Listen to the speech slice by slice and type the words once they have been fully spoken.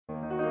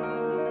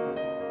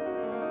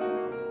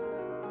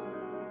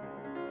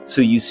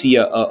So you see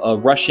a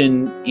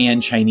Russian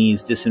and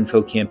Chinese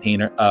disinfo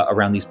campaign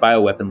around these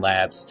bioweapon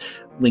labs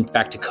linked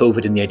back to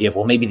COVID and the idea of,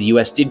 well, maybe the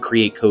U.S. did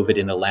create COVID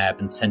in a lab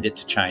and send it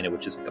to China,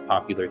 which is like a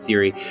popular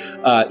theory.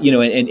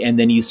 And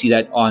then you see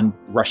that on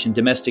Russian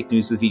domestic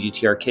news with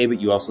VGTRK, but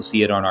you also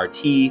see it on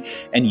RT,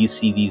 and you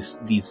see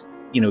these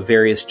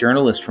various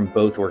journalists from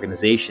both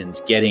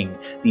organizations getting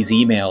these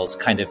emails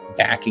kind of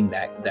backing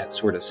that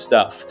sort of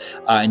stuff.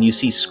 And you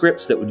see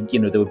scripts that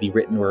would be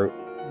written or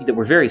that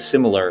were very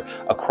similar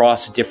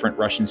across different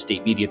Russian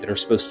state media that are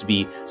supposed to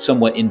be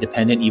somewhat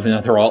independent, even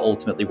though they're all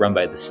ultimately run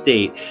by the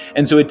state.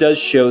 And so it does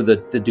show the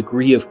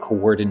degree of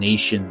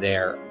coordination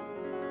there.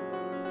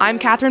 I'm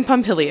Catherine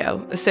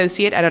Pompilio,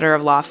 Associate Editor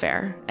of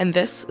Lawfare, and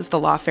this is the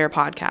Lawfare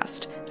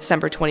Podcast,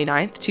 December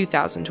 29th,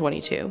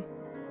 2022.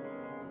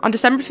 On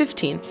December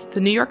 15th,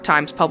 the New York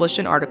Times published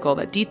an article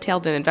that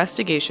detailed an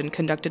investigation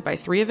conducted by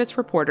 3 of its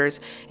reporters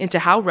into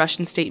how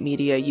Russian state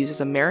media uses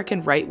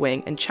American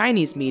right-wing and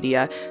Chinese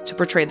media to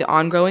portray the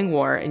ongoing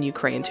war in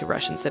Ukraine to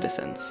Russian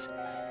citizens.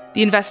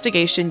 The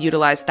investigation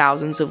utilized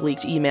thousands of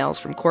leaked emails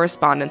from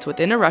correspondents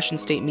within a Russian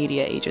state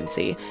media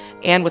agency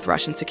and with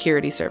Russian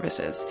security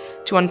services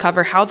to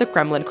uncover how the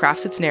Kremlin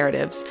crafts its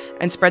narratives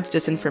and spreads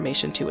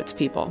disinformation to its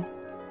people.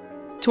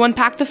 To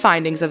unpack the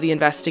findings of the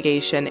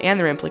investigation and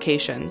their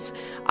implications,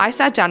 I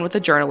sat down with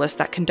the journalists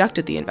that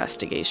conducted the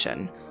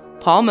investigation.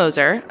 Paul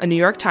Moser, a New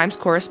York Times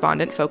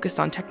correspondent focused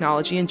on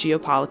technology and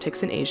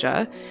geopolitics in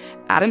Asia,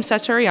 Adam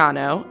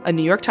Saturiano, a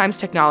New York Times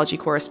technology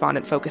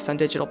correspondent focused on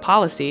digital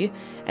policy,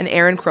 and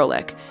Aaron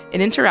Krolik,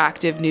 an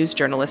interactive news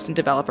journalist and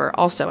developer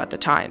also at the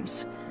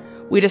Times.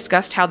 We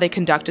discussed how they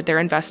conducted their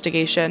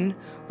investigation,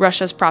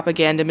 Russia's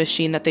propaganda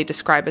machine that they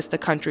describe as the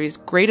country's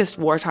greatest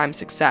wartime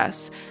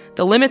success,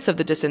 the limits of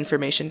the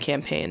disinformation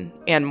campaign,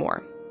 and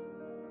more.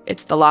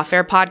 It's the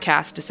Lawfare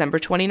Podcast, December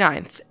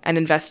 29th, an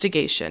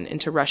investigation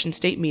into Russian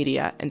state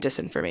media and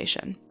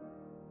disinformation.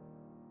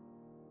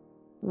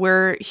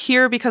 We're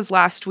here because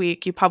last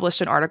week you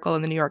published an article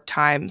in the New York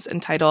Times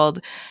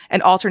entitled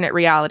An Alternate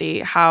Reality,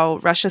 How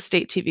Russia's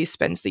State TV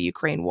Spins the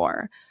Ukraine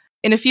War.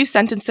 In a few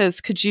sentences,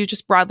 could you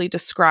just broadly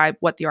describe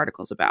what the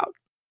article's about?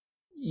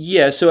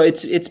 Yeah, so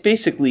it's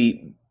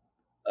basically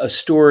a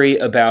story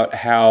about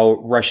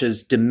how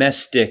Russia's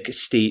domestic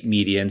state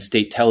media and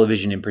state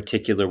television in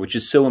particular, which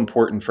is so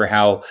important for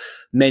how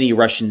many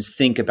Russians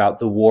think about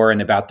the war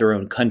and about their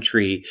own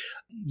country,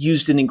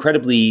 used an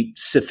incredibly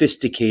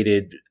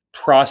sophisticated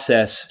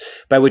process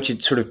by which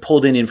it sort of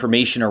pulled in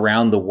information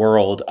around the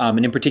world,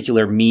 and in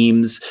particular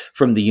memes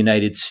from the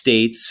United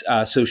States,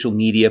 social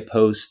media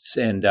posts,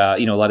 and a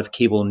lot of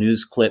cable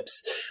news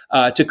clips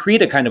to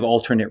create a kind of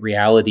alternate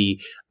reality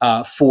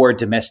for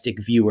domestic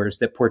viewers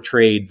that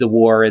portrayed the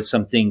war as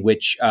something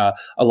which a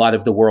lot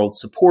of the world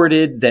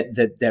supported,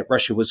 that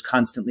Russia was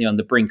constantly on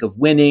the brink of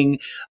winning.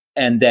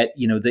 And that,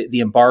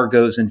 the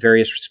embargoes and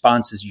various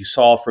responses you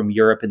saw from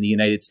Europe and the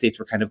United States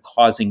were kind of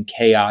causing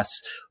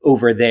chaos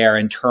over there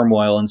and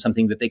turmoil and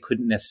something that they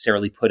couldn't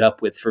necessarily put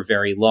up with for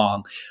very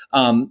long.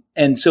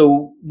 And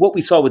so what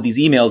we saw with these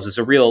emails is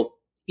a real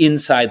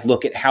inside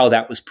look at how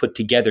that was put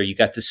together. You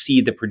got to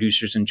see the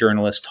producers and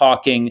journalists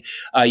talking.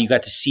 You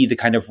got to see the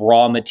kind of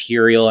raw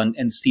material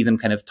and see them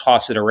kind of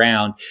toss it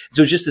around.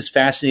 So it's just this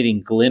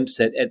fascinating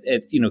glimpse at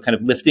kind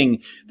of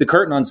lifting the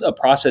curtain on a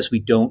process we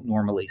don't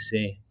normally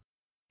see.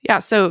 Yeah,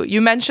 so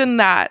you mentioned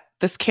that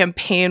this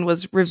campaign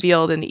was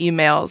revealed in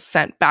emails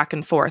sent back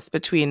and forth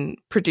between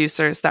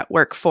producers that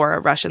work for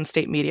a Russian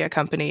state media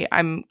company.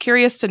 I'm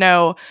curious to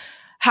know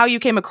how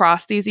you came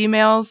across these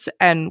emails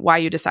and why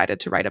you decided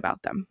to write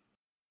about them.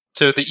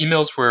 So the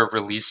emails were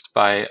released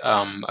by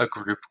a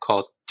group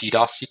called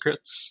DDoS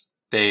Secrets.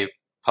 They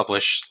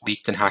publish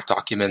leaked and hacked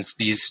documents.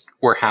 These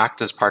were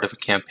hacked as part of a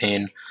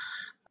campaign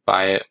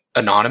by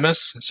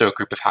Anonymous, so a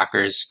group of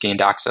hackers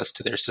gained access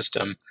to their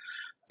system.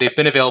 They've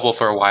been available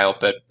for a while,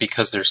 but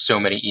because there's so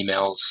many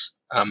emails,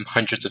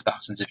 hundreds of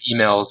thousands of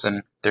emails,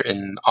 and they're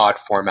in odd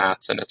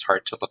formats and it's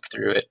hard to look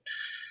through, it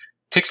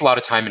takes a lot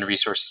of time and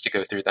resources to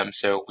go through them.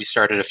 So we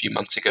started a few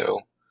months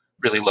ago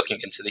really looking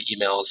into the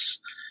emails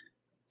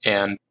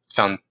and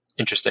found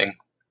interesting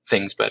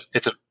things, but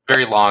it's a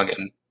very long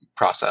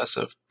process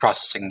of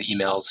processing the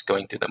emails,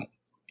 going through them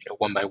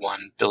one by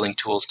one, building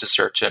tools to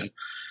search and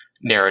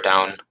narrow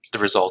down the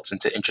results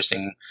into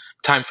interesting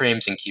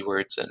timeframes and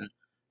keywords, and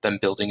then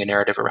building a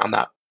narrative around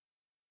that.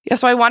 Yeah,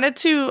 so I wanted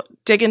to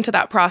dig into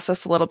that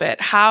process a little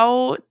bit.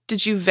 How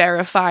did you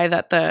verify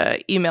that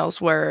the emails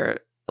were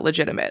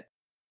legitimate?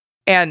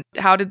 And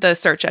how did the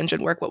search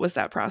engine work? What was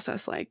that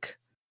process like?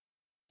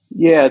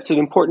 Yeah, it's an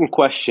important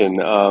question.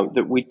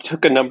 That we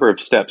took a number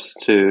of steps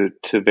to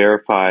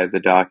verify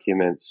the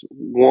documents.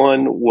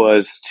 One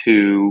was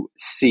to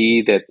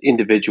see that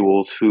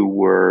individuals who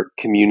were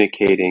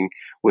communicating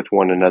with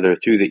one another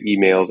through the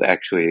emails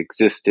actually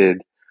existed.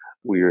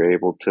 We were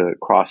able to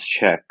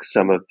cross-check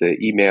some of the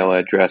email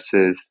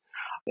addresses.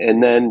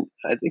 And then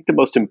I think the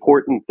most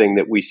important thing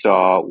that we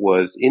saw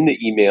was in the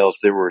emails,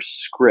 there were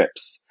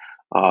scripts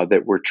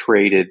that were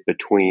traded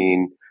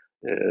between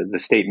the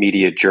state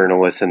media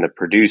journalists and the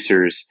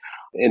producers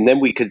And then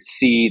we could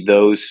see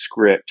those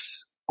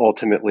scripts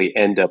ultimately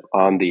end up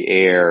on the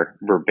air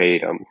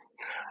verbatim.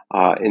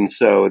 And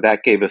so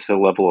that gave us a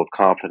level of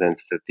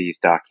confidence that these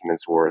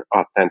documents were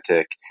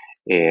authentic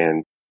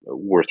and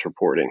worth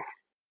reporting.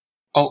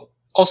 I'll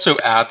also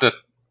add that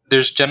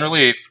there's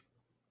generally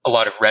a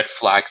lot of red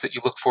flags that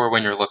you look for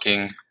when you're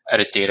looking at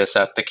a data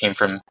set that came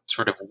from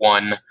sort of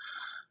one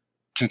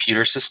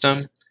computer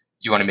system.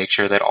 You want to make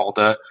sure that all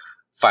the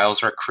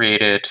files were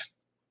created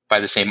by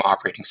the same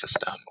operating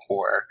system,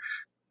 or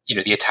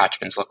the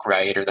attachments look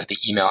right, or that the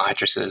email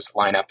addresses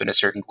line up in a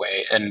certain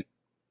way. And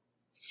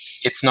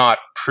it's not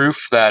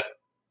proof that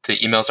the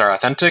emails are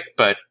authentic,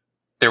 but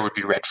there would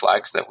be red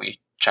flags that we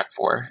check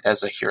for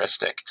as a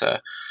heuristic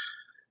to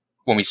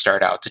when we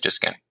start out to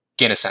just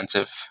gain a sense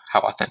of how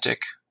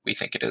authentic we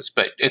think it is.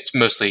 But it's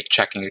mostly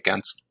checking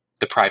against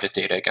the private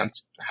data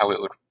against how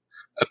it would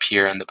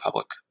appear in the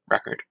public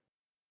record.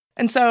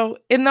 And so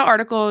in the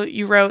article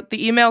you wrote,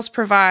 the emails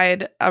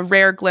provide a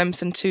rare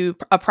glimpse into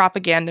a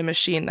propaganda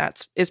machine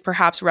that is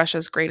perhaps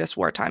Russia's greatest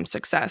wartime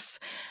success.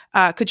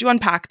 Could you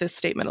unpack this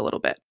statement a little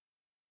bit?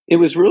 It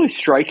was really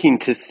striking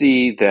to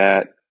see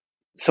that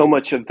so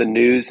much of the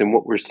news and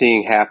what we're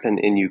seeing happen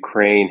in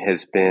Ukraine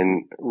has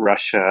been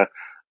Russia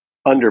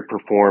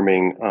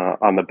underperforming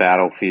on the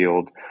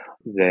battlefield.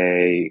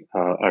 They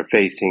are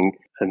facing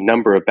a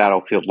number of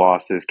battlefield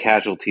losses.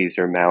 Casualties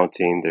are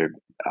mounting. They're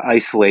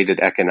isolated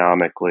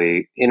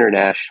economically.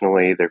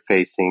 Internationally, they're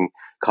facing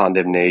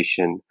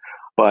condemnation.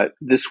 But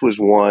this was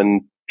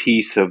one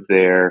piece of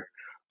their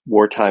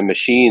wartime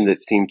machine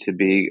that seemed to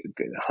be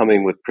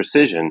humming with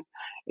precision.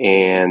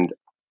 And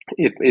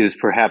it is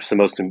perhaps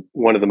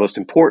one of the most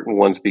important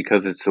ones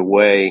because it's the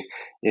way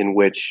in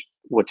which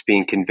what's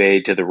being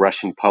conveyed to the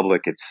Russian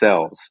public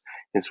itself.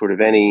 And sort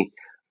of any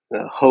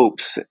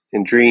hopes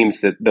and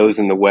dreams that those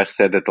in the West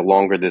said that the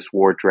longer this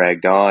war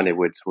dragged on, it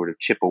would sort of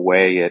chip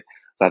away at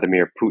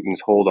Vladimir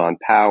Putin's hold on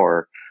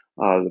power.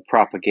 The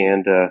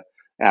propaganda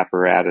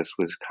apparatus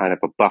was kind of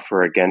a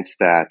buffer against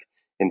that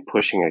and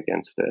pushing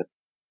against it.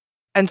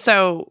 And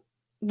so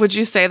would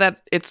you say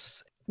that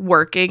it's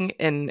working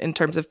in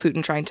terms of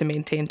Putin trying to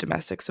maintain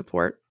domestic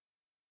support?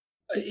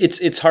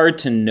 It's hard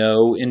to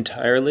know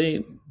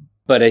entirely.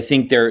 But I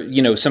think there,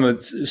 some of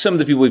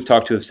the people we've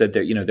talked to have said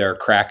that, there are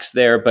cracks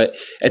there. But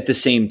at the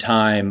same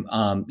time,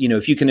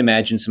 if you can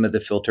imagine some of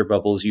the filter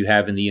bubbles you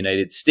have in the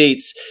United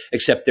States,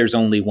 except there's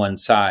only one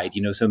side,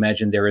 so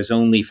imagine there is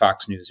only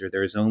Fox News or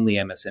there is only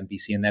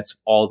MSNBC, and that's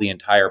all the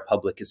entire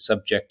public is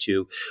subject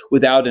to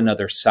without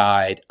another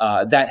side.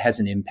 That has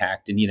an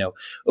impact. And,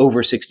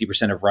 over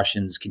 60% of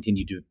Russians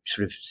continue to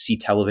sort of see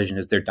television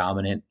as their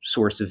dominant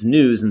source of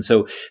news. And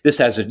so this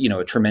has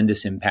a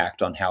tremendous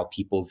impact on how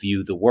people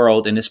view the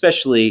world, and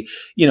especially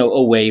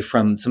away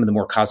from some of the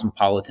more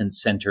cosmopolitan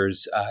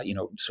centers,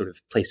 sort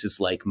of places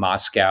like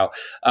Moscow.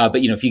 But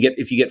if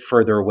you get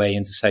further away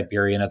into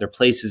Siberia and other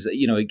places,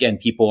 again,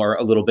 people are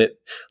a little bit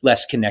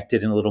less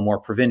connected and a little more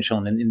provincial.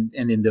 And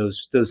in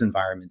those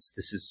environments,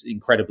 this is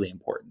incredibly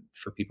important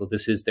for people.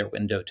 This is their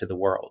window to the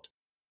world.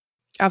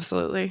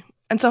 Absolutely.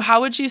 And so how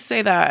would you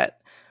say that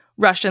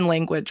Russian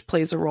language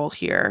plays a role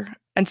here?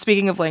 And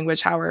speaking of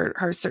language, how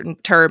are certain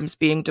terms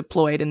being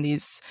deployed in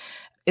this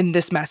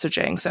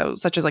messaging, so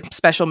such as like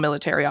special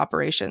military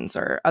operations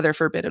or other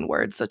forbidden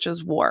words such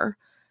as war,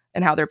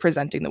 and how they're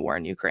presenting the war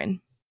in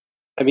Ukraine?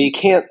 I mean, you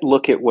can't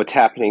look at what's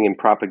happening in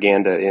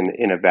propaganda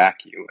in a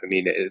vacuum. I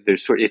mean,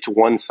 it's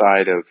one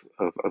side of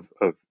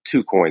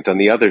two coins. On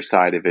the other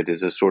side of it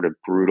is a sort of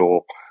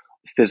brutal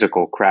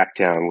physical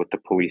crackdown with the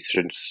police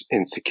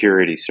and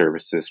security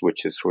services,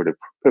 which is sort of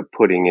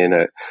putting in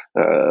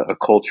a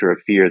culture of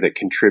fear that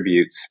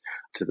contributes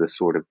to the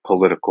sort of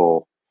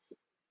political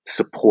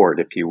support,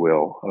 if you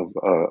will,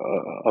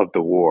 of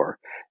the war.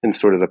 And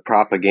sort of the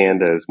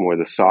propaganda is more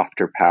the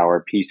softer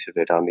power piece of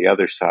it. On the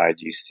other side,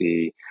 you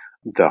see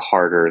the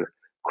harder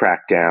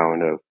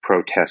crackdown of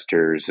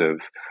protesters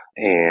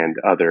and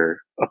other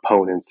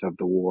opponents of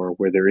the war,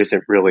 where there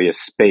isn't really a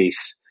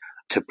space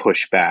to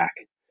push back.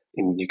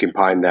 And you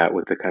combine that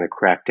with the kind of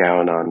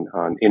crackdown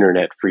on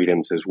internet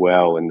freedoms as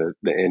well, and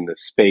the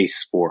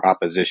space for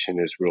opposition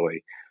is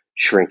really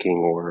shrinking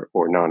or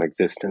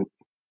non-existent.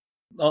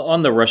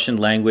 On the Russian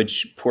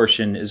language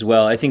portion as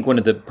well, I think one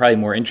of the probably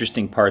more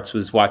interesting parts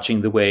was watching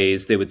the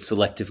ways they would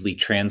selectively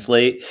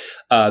translate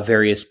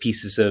various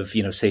pieces of,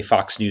 say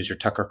Fox News or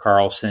Tucker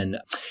Carlson,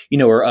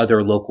 or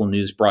other local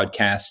news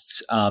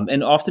broadcasts.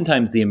 And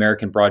oftentimes the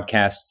American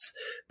broadcasts,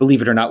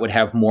 believe it or not, would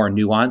have more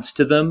nuance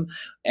to them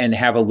and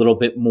have a little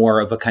bit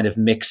more of a kind of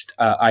mixed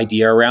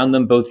idea around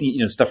them, both,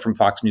 stuff from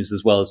Fox News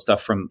as well as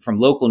stuff from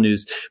local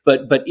news.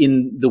 But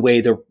in the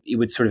way that it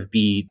would sort of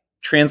be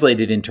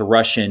translated into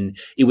Russian,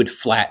 it would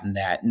flatten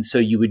that. And so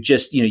you would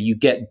just, you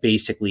get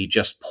basically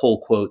just pull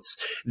quotes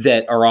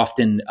that are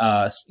often,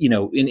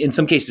 in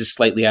some cases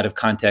slightly out of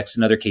context,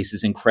 in other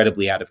cases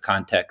incredibly out of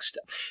context.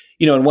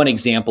 And one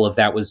example of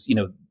that was,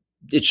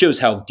 it shows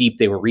how deep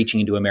they were reaching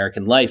into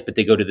American life, but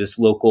they go to this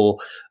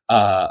local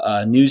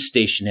news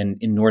station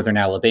in northern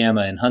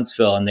Alabama in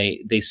Huntsville, and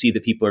they see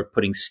that people are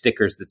putting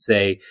stickers that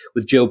say,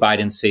 with Joe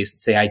Biden's face, that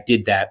say "I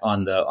did that"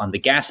 on the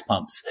gas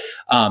pumps.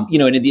 And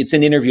it's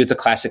an interview. It's a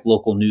classic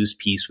local news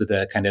piece with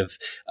a kind of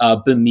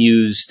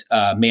bemused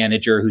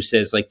manager who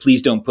says, like,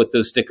 "Please don't put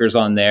those stickers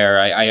on there.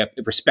 I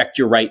respect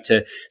your right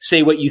to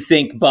say what you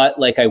think, but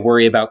like I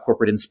worry about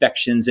corporate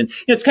inspections." And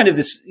it's kind of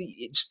this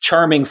it's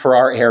charming for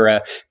our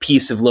era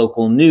piece of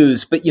local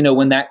news. But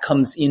when that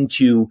comes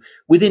into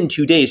within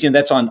 2 days,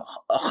 that's on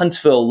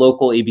Huntsville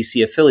local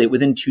ABC affiliate.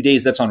 Within 2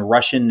 days, that's on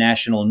Russian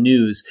national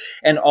news,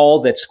 and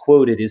all that's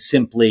quoted is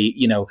simply,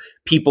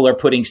 people are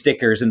putting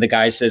stickers, and the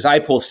guy says, "I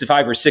pull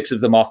 5 or 6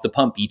 of them off the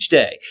pump each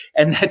day,"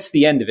 and that's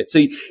the end of it.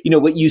 So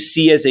what you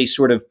see as a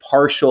sort of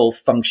partial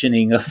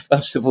functioning of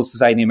civil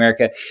society in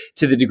America,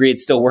 to the degree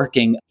it's still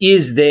working,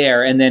 is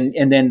there, and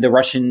then the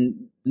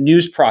Russian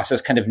news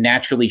process kind of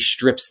naturally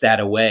strips that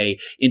away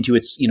into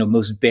its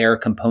most bare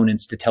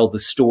components to tell the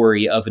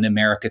story of an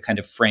America kind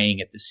of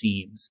fraying at the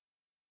seams.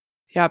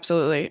 Yeah,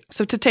 absolutely.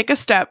 So to take a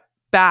step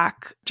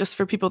back, just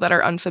for people that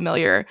are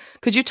unfamiliar,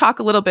 could you talk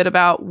a little bit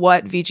about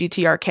what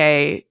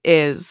VGTRK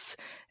is,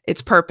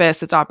 its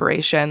purpose, its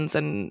operations,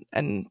 and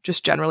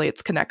just generally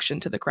its connection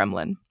to the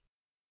Kremlin?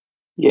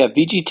 Yeah,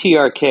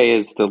 VGTRK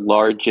is the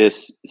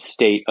largest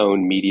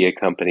state-owned media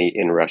company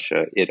in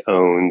Russia. It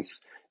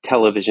owns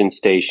television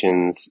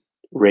stations,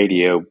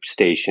 radio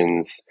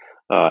stations,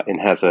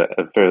 and has a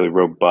fairly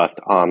robust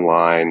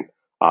online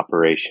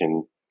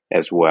operation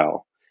as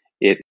well.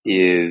 It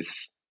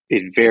is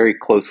very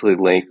closely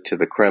linked to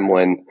the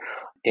Kremlin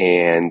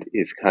and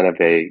is kind of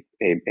a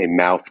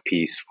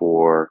mouthpiece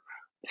for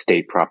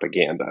state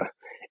propaganda.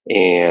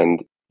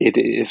 And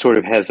it sort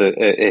of has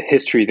a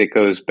history that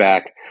goes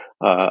back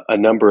a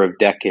number of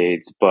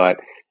decades, but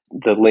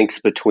the links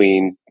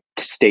between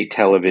state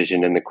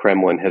television and the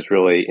Kremlin has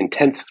really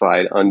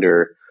intensified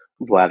under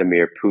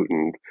Vladimir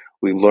Putin.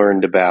 We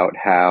learned about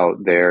how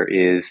there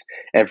is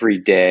every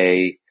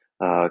day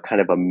kind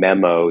of a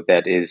memo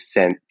that is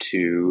sent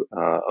to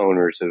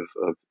owners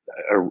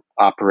of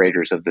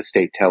operators of the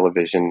state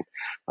television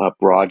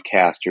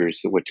broadcasters,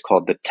 which is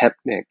called the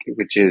Tepnik,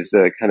 which is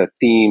kind of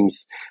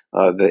themes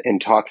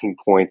and talking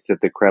points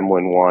that the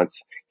Kremlin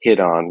wants hit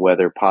on,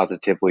 whether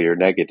positively or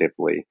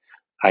negatively,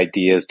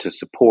 ideas to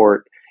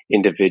support,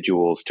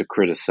 individuals to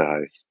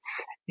criticize.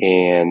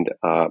 And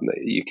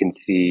you can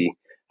see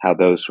how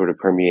those sort of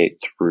permeate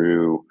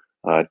through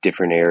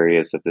different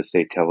areas of the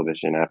state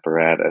television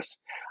apparatus.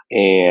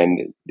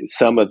 And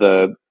some of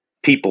the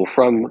people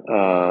from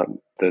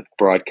the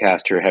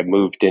broadcaster have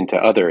moved into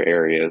other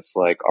areas,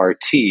 like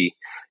RT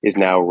is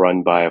now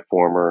run by a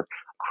former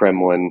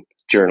Kremlin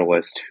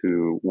journalist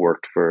who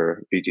worked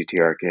for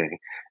VGTRK.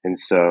 And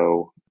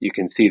so you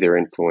can see their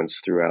influence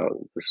throughout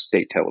the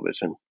state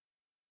television.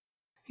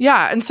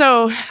 Yeah. And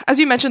so, as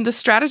you mentioned, the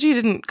strategy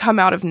didn't come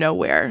out of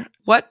nowhere.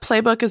 What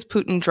playbook is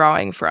Putin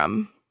drawing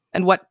from?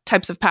 And what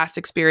types of past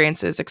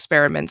experiences,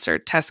 experiments, or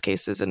test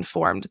cases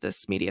informed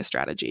this media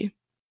strategy?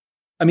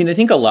 I mean, I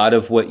think a lot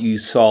of what you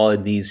saw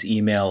in these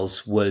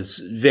emails was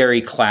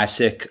very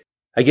classic.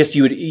 I guess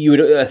you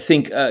would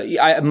think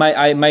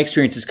my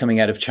experience is coming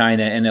out of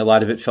China, and a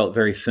lot of it felt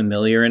very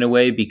familiar in a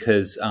way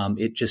because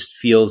it just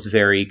feels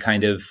very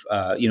kind of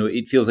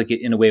it feels like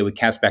it in a way would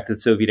cast back to the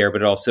Soviet era,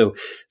 but it also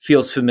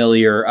feels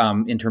familiar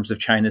in terms of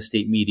China's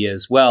state media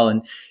as well.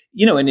 And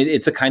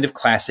it's a kind of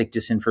classic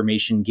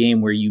disinformation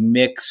game where you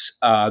mix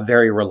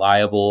very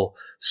reliable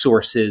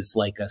sources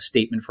like a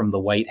statement from the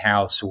White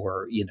House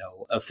or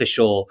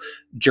official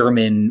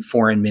German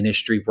foreign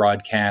ministry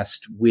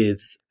broadcast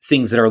with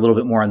things that are a little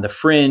bit more on the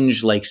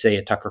fringe, like, say,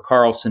 a Tucker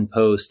Carlson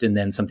post, and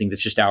then something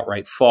that's just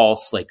outright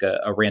false, like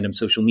a random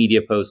social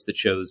media post that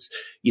shows,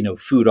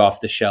 food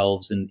off the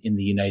shelves in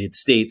the United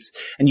States.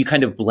 And you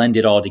kind of blend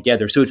it all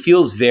together. So it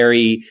feels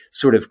very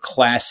sort of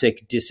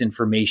classic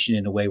disinformation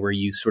in a way where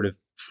you sort of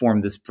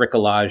form this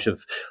bricolage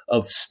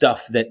of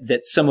stuff that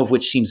some of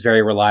which seems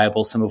very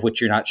reliable, some of which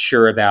you're not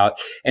sure about.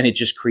 And it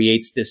just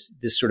creates this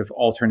sort of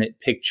alternate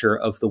picture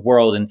of the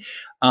world. And,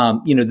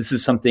 this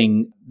is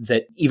something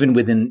that even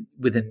within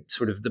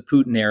sort of the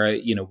Putin era,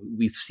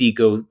 we see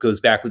goes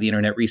back with the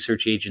Internet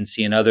Research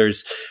Agency and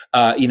others.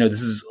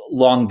 This has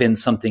long been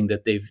something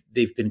that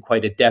they've been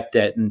quite adept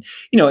at. And,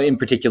 in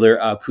particular,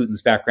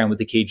 Putin's background with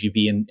the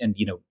KGB and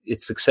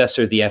its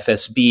successor, the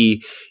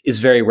FSB, is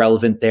very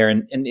relevant there.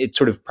 And it's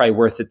sort of probably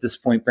worth at this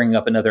point bringing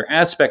up another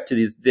aspect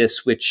to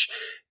this, which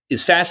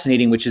is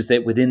fascinating, which is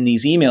that within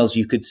these emails,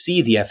 you could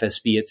see the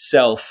FSB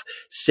itself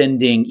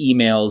sending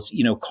emails,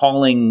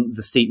 calling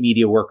the state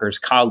media workers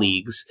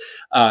colleagues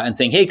and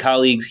saying, "Hey,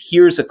 colleagues,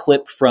 here's a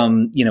clip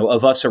from,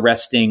 of us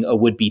arresting a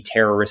would-be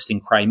terrorist in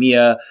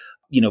Crimea.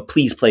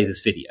 Please play this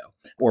video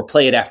or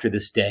play it after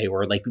this day,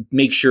 or like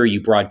make sure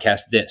you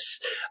broadcast this."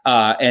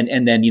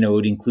 And then, it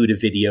would include a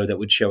video that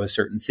would show a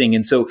certain thing.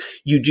 And so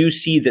you do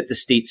see that the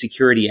state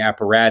security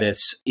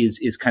apparatus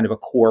is kind of a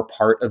core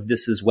part of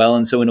this as well.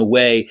 And so in a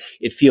way,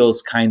 it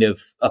feels kind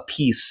of a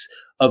piece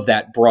of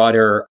that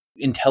broader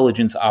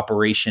intelligence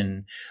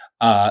operation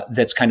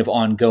that's kind of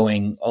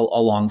ongoing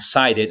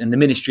alongside it. And the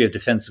Ministry of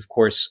Defense, of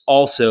course,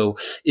 also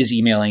is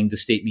emailing the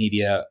state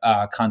media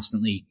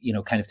constantly,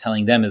 kind of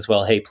telling them as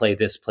well, hey, play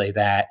this, play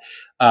that.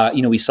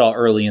 We saw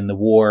early in the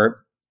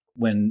war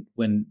when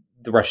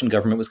the Russian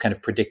government was kind of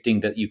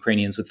predicting that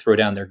Ukrainians would throw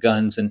down their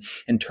guns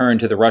and turn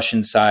to the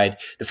Russian side.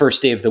 The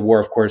first day of the war,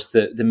 of course,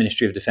 the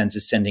Ministry of Defense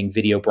is sending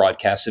video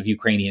broadcasts of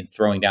Ukrainians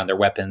throwing down their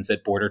weapons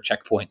at border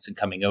checkpoints and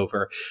coming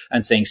over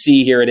and saying,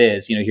 see, here it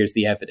is, here's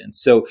the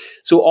evidence. So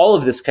all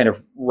of this kind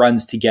of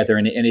runs together,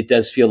 and it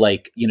does feel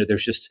like,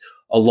 there's just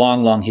a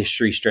long, long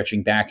history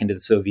stretching back into the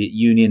Soviet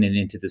Union and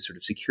into the sort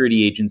of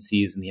security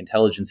agencies and the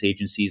intelligence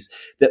agencies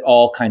that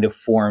all kind of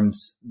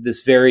forms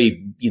this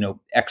very,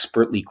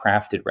 expertly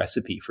crafted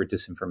recipe for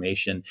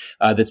disinformation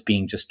that's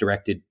being just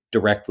directed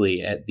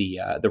directly at the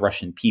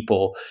Russian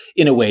people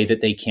in a way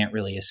that they can't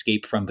really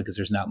escape from, because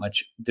there's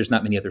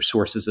not many other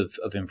sources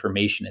of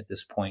information at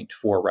this point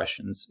for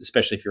Russians,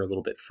 especially if you're a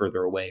little bit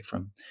further away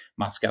from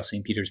Moscow,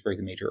 St. Petersburg,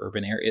 the major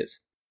urban areas.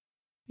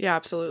 Yeah,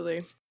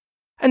 absolutely.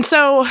 And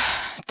so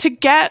to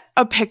get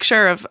a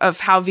picture of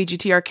how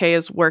VGTRK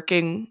is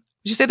working,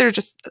 did you say there are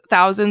just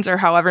thousands or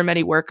however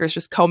many workers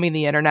just combing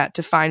the internet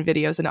to find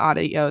videos and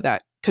audio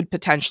that could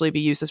potentially be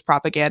used as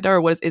propaganda,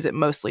 or is it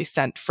mostly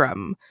sent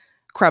from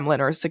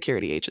Kremlin or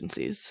security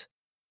agencies?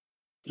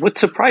 What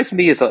surprised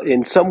me is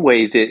in some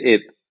ways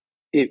it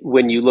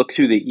when you look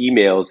through the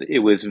emails, it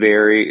was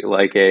very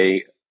like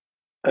a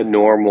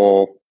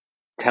normal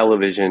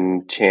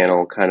television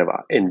channel kind of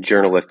in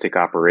journalistic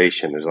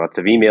operation. There's lots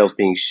of emails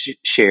being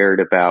shared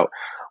about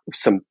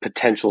some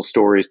potential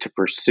stories to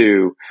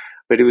pursue,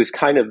 but it was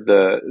kind of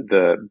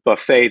the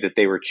buffet that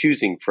they were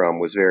choosing from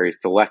was very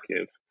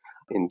selective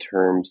in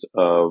terms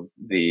of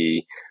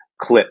the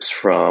clips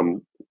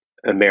from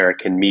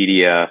American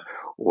media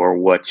or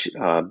what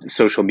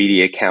social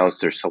media accounts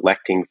they're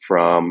selecting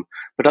from.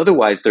 But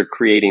otherwise, they're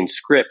creating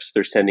scripts.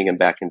 They're sending them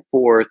back and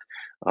forth,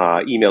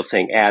 emails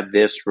saying, add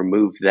this,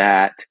 remove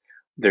that.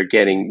 They're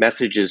getting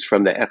messages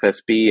from the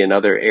FSB and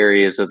other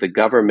areas of the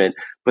government,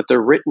 but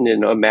they're written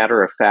in a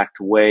matter-of-fact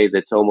way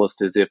that's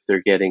almost as if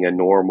they're getting a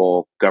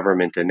normal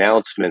government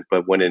announcement,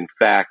 but when in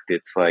fact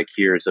it's like,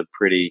 here's a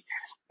pretty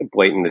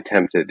blatant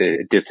attempt at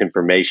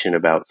disinformation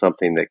about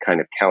something that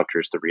kind of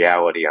counters the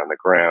reality on the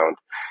ground.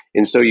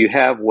 And so you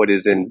have what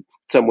is in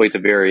some ways a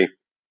very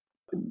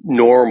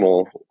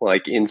normal,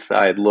 like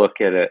inside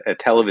look at a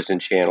television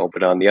channel,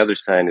 but on the other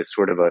side is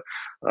sort of a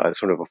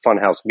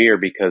funhouse mirror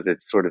because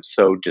it's sort of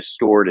so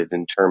distorted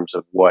in terms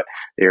of what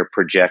they're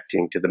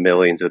projecting to the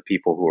millions of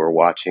people who are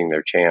watching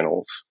their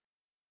channels.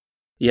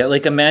 Yeah,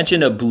 like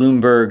imagine a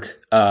Bloomberg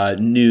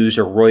News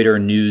or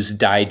Reuters News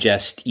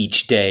digest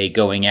each day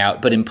going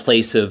out, but in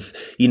place of,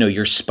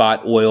 your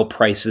spot oil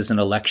prices and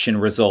election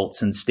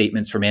results and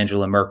statements from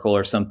Angela Merkel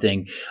or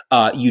something,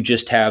 you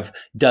just have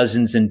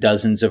dozens and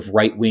dozens of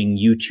right-wing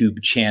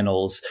YouTube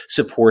channels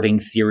supporting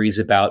theories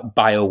about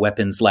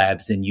bioweapons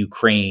labs in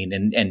Ukraine.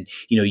 And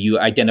you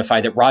identify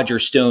that Roger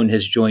Stone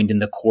has joined in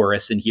the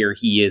chorus and here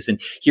he is.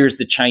 And here's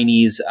the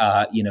Chinese,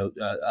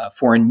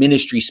 foreign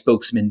ministry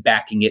spokesman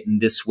backing it in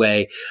this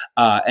way.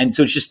 And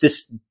so it's just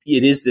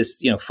it is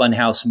this,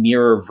 funhouse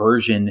mirror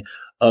version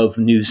of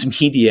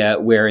news media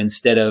where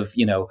instead of,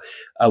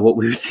 what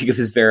we would think of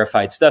as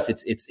verified stuff,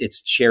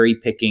 it's cherry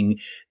picking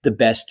the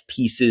best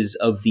pieces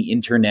of the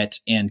internet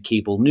and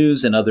cable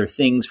news and other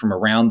things from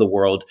around the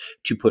world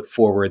to put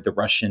forward the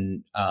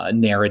Russian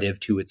narrative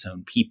to its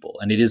own people.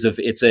 And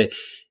it's a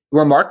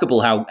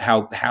remarkable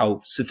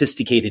how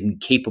sophisticated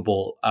and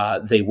capable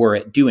they were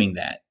at doing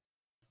that.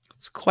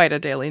 It's quite a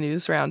daily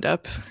news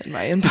roundup in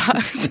my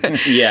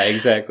inbox. Yeah,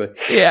 exactly.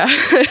 Yeah.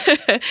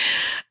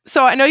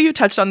 So I know you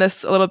touched on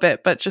this a little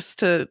bit, but just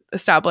to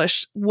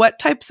establish, what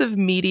types of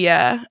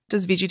media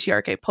does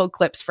VGTRK pull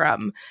clips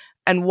from,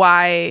 and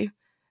why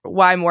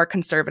more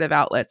conservative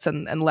outlets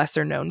and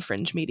lesser known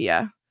fringe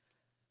media?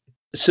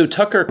 So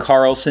Tucker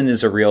Carlson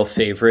is a real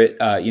favorite.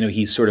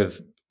 He's sort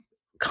of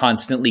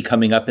constantly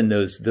coming up in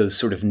those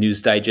sort of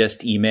News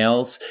Digest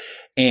emails.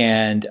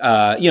 And,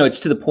 it's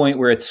to the point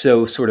where it's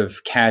so sort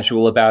of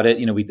casual about it.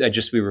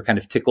 We were kind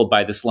of tickled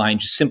by this line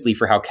just simply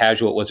for how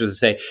casual it was to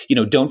say,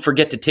 don't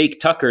forget to take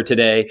Tucker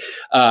today.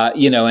 And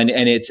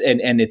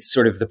it's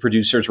sort of the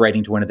producers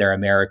writing to one of their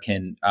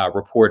American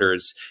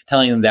reporters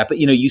telling them that. But,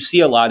 you see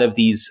a lot of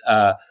these,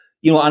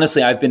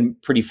 honestly, I've been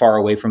pretty far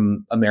away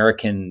from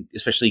American,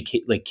 especially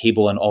like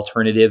cable and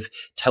alternative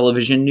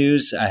television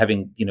news,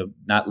 having,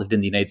 not lived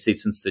in the United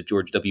States since the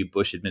George W.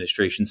 Bush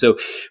administration. So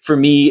for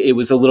me, it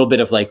was a little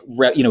bit of like,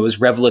 it was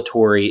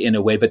revelatory in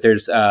a way, but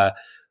there's,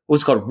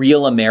 what's called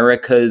Real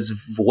America's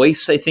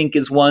Voice, I think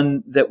is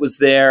one that was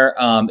there.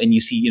 And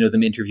you see,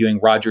 them interviewing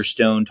Roger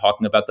Stone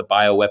talking about the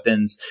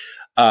bioweapons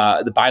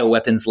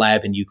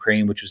lab in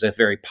Ukraine, which was a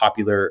very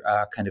popular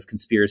kind of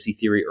conspiracy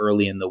theory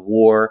early in the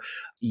war.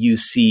 You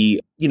see,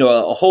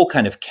 a whole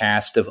kind of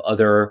cast of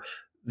other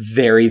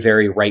very,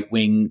 very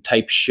right-wing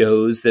type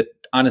shows that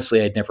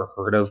honestly I'd never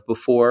heard of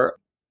before.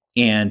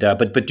 and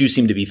but do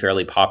seem to be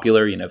fairly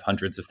popular. Have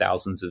hundreds of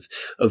thousands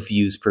of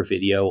views per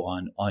video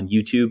on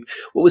YouTube.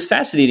 What was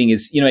fascinating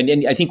is,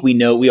 and I think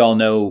we all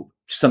know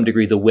to some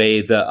degree the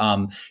way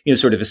the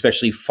sort of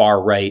especially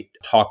far right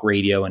talk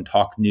radio and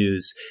talk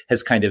news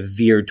has kind of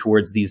veered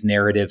towards these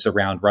narratives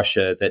around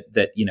Russia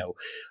that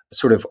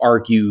sort of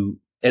argue,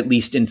 at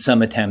least in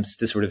some attempts,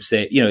 to sort of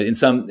say, in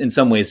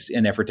some ways,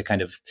 an effort to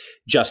kind of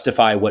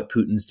justify what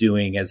Putin's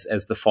doing as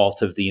the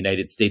fault of the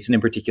United States, and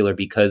in particular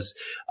because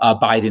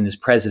Biden is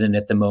president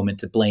at the moment,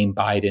 to blame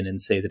Biden and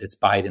say that it's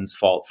Biden's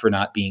fault for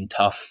not being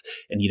tough,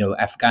 and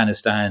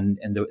Afghanistan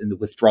and the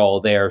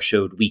withdrawal there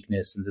showed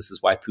weakness, and this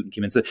is why Putin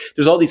came in. So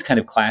there's all these kind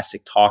of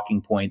classic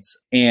talking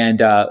points, and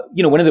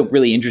one of the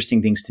really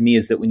interesting things to me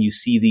is that when you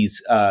see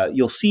these,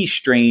 you'll see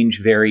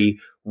strange, very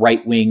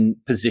right-wing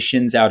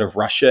positions out of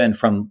Russia and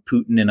from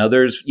Putin and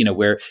others,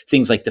 where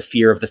things like the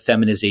fear of the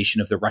feminization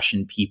of the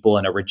Russian people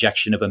and a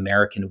rejection of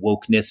American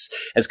wokeness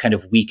as kind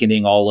of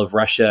weakening all of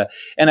Russia.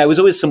 And I was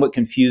always somewhat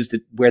confused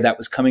at where that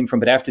was coming from.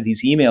 But after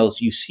these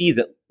emails, you see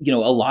that, a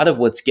lot of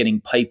what's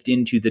getting piped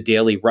into the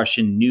daily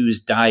Russian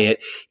news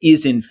diet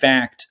is in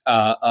fact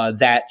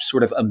that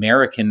sort of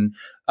American,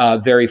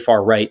 very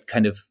far right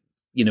kind of,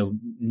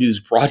 news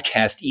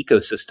broadcast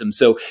ecosystem.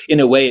 So in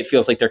a way, it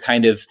feels like they're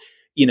kind of,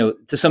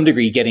 to some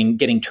degree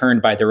getting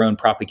turned by their own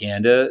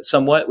propaganda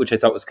somewhat, which I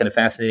thought was kind of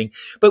fascinating.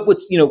 But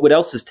what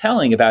else is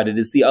telling about it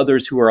is the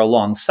others who are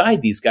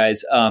alongside these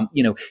guys, a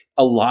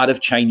lot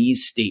of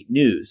Chinese state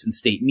news and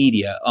state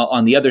media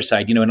on the other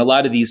side, and a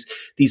lot of these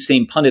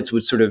same pundits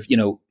would sort of,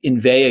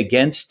 inveigh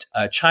against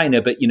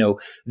China. But,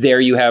 there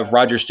you have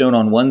Roger Stone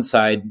on one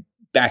side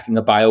backing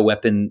a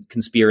bioweapon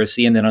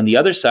conspiracy. And then on the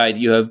other side,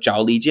 you have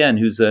Zhao Lijian,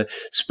 who's a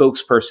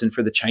spokesperson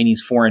for the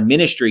Chinese foreign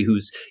ministry,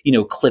 who's,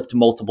 clipped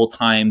multiple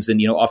times.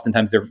 And,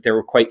 oftentimes they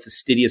were quite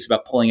fastidious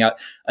about pulling out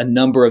a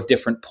number of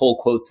different pull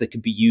quotes that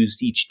could be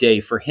used each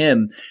day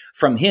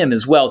from him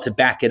as well to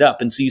back it up.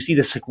 And so you see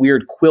this like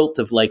weird quilt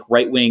of like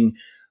right-wing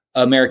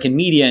American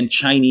media and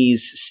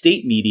Chinese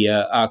state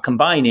media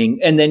combining,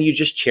 and then you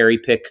just cherry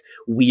pick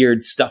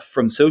weird stuff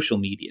from social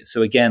media.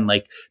 So again,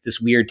 like this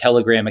weird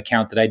Telegram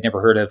account that I'd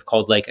never heard of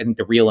called I think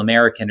The Real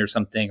American or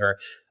something, or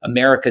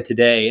America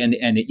Today, and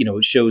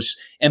it shows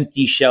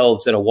empty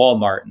shelves at a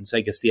Walmart. And so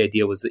I guess the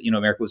idea was that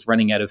America was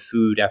running out of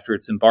food after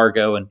its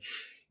embargo, and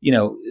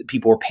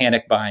people were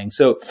panic buying.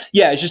 So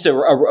yeah, it's just a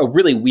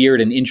really weird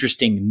and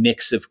interesting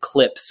mix of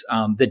clips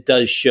that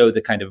does show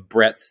the kind of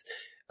breadth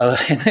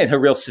and a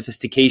real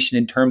sophistication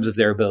in terms of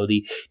their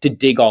ability to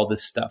dig all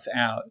this stuff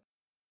out.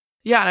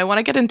 Yeah, and I want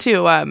to get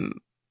into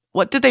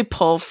what did they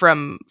pull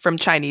from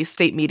Chinese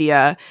state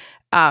media,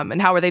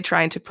 and how are they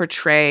trying to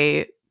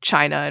portray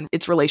China and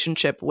its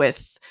relationship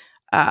with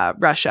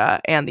Russia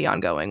and the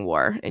ongoing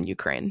war in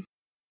Ukraine?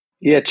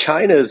 Yeah,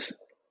 China's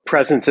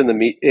presence in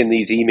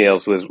these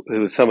emails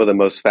was some of the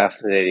most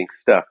fascinating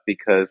stuff,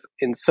 because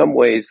in some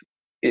ways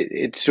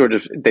it sort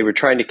of, they were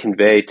trying to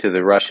convey to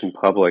the Russian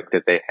public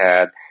that they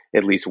had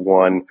at least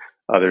one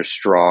other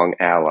strong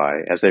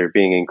ally, as they're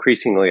being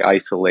increasingly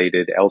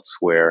isolated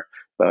elsewhere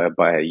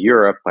by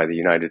Europe, by the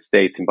United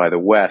States, and by the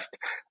West.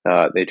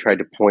 They tried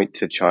to point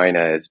to China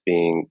as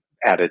being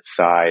at its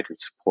side and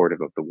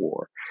supportive of the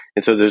war.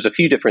 And so there's a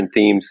few different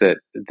themes that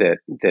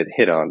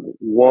hit on.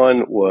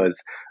 One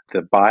was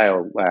the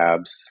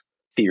biolabs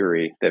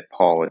theory that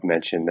Paul had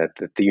mentioned,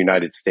 that the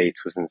United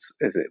States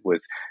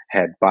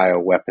had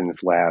bioweapons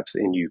labs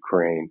in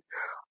Ukraine.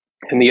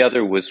 And the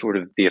other was sort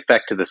of the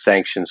effect of the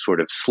sanctions sort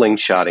of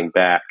slingshotting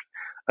back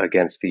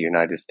against the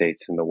United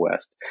States and the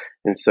West.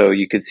 And so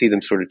you could see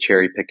them sort of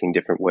cherry picking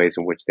different ways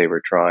in which they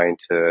were trying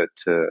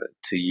to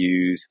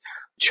use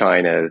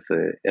China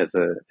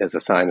as a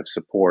sign of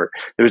support.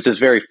 There was this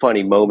very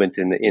funny moment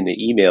in the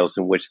emails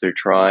in which they're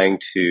trying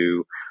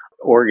to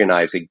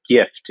organize a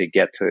gift to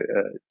get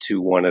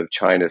to one of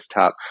China's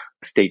top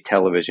state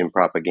television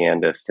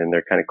propagandists, and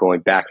they're kind of going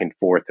back and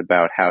forth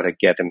about how to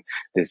get him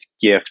this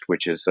gift,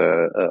 which is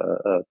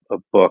a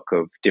book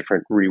of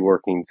different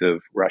reworkings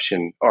of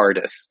Russian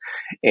artists,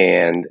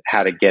 and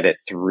how to get it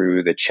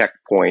through the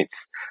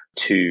checkpoints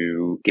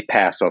to get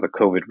past all the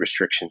COVID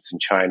restrictions in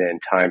China in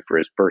time for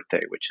his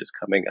birthday, which is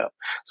coming up.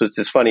 So it's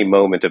this funny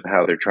moment of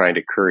how they're trying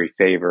to curry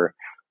favor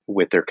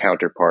with their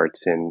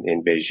counterparts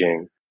in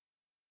Beijing.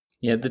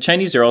 Yeah, the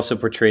Chinese are also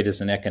portrayed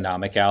as an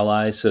economic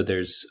ally. So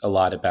there's a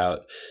lot about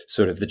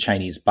sort of the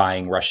Chinese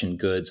buying Russian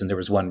goods. And there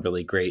was one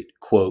really great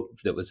quote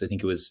that was, I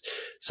think it was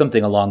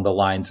something along the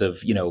lines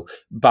of,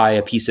 buy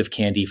a piece of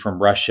candy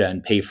from Russia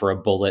and pay for a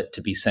bullet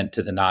to be sent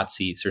to the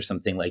Nazis or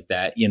something like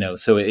that,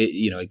 so,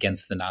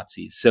 against the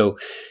Nazis. So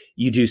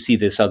you do see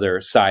this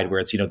other side where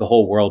it's, the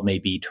whole world may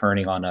be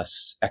turning on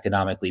us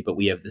economically, but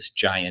we have this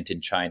giant in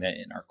China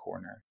in our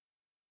corner.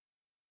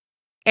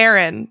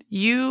 Aaron,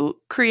 you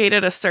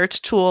created a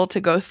search tool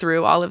to go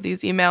through all of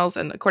these emails.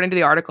 And according to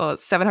the article,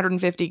 it's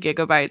 750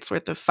 gigabytes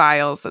worth of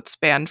files that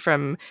spanned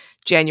from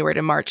January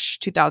to March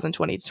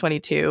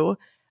 2022.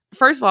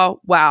 First of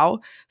all, wow.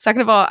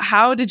 Second of all,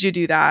 how did you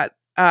do that?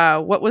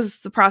 What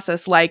was the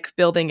process like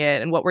building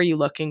it, and what were you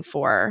looking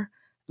for?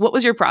 What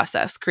was your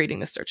process creating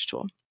this search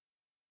tool?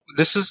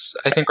 This is,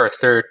 I think, our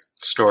third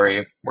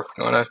story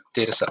working on a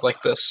data set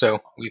like this. So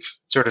we've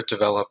sort of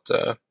developed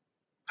a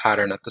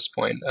pattern at this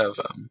point of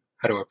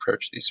how to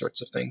approach these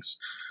sorts of things.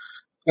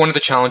 One of the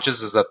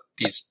challenges is that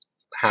these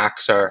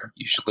hacks are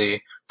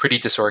usually pretty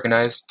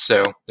disorganized.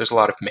 So there's a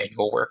lot of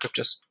manual work of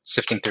just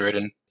sifting through it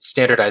and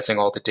standardizing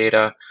all the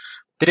data.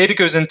 The data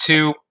goes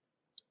into,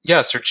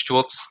 search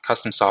tools,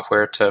 custom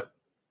software to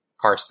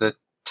parse the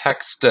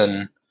text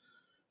and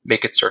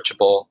make it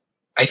searchable.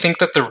 I think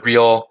that the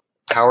real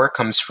power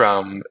comes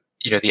from,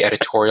 the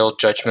editorial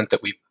judgment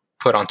that we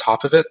put on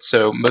top of it.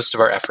 So most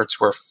of our efforts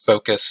were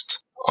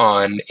focused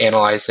on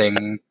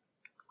analyzing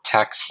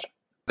text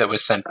that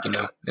was sent, in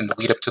the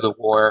lead up to the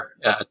war,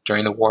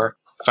 during the war,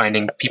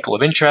 finding people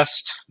of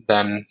interest,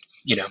 then,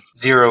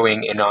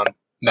 zeroing in on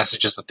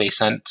messages that they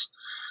sent.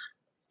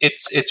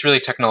 It's really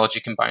technology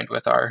combined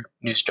with our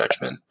news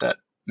judgment that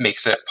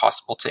makes it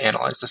possible to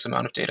analyze this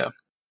amount of data.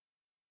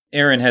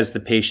 Aaron has the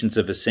patience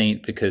of a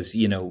saint because,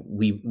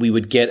 we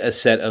would get a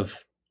set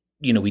of,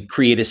 we'd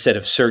create a set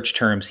of search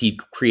terms. He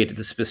created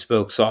this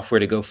bespoke software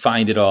to go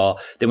find it all.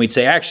 Then we'd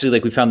say, actually,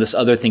 we found this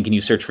other thing. Can you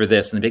search for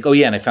this? And they'd be like, oh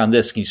yeah, and I found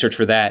this. Can you search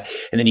for that?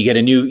 And then you get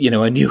a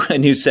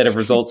new set of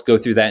results, go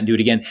through that and do it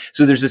again.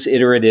 So there's this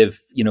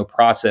iterative,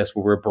 process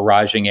where we're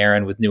barraging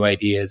Aaron with new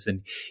ideas,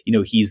 and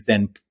he's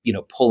then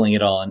pulling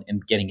it all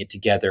and getting it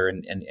together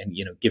and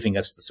giving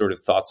us the sort of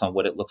thoughts on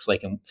what it looks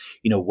like and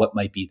what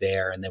might be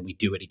there, and then we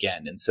do it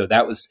again. And so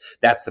that's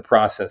the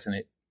process, and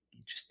it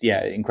just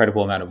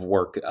incredible amount of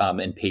work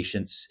and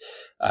patience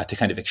to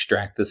kind of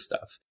extract this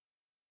stuff.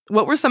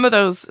 What were some of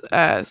those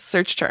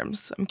search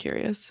terms? I'm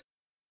curious.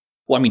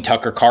 Well,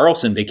 Tucker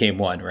Carlson became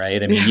one,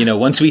 right?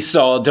 Once we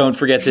saw "Don't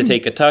forget to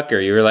take a Tucker,"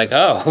 you were like,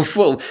 "Oh,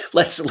 well,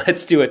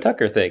 let's do a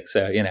Tucker thing."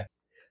 So,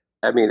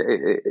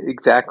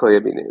 Exactly.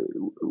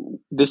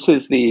 This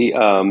is the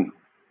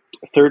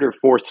third or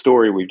fourth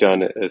story we've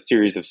done, a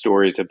series of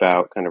stories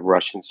about kind of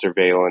Russian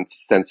surveillance,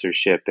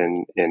 censorship,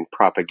 and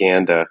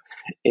propaganda,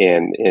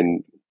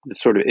 and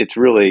sort of it's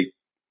really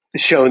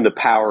shown the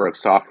power of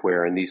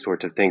software and these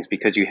sorts of things,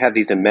 because you have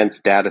these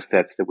immense data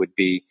sets that would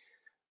be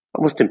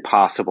almost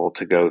impossible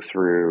to go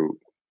through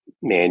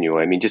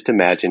manually. Just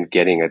imagine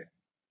getting a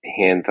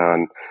hands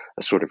on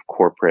a sort of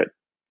corporate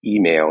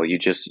email.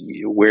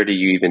 Where do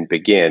you even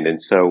begin?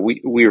 And so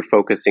we were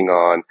focusing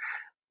on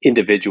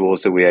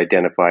individuals that we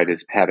identified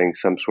as having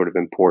some sort of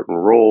important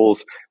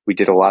roles. We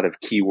did a lot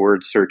of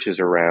keyword searches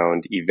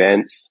around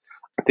events.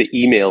 The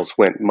emails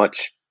went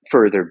much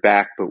further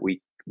back, but we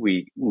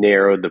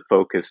narrowed the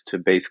focus to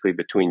basically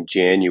between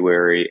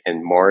January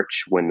and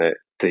March, when the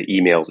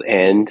emails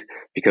end,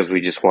 because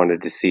we just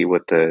wanted to see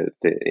what the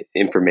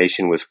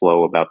information was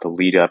flow about the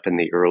lead up in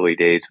the early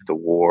days of the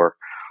war.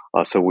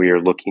 So we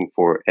are looking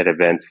for, at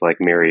events like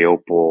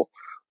Mariupol,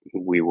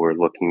 we were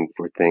looking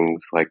for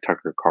things like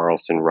Tucker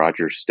Carlson,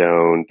 Roger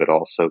Stone, but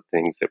also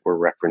things that were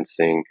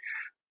referencing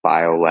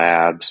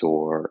biolabs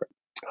or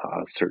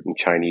certain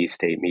Chinese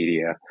state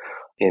media.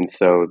 And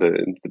so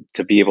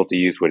to be able to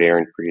use what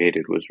Aaron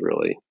created was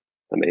really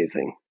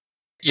amazing.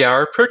 Yeah,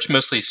 our approach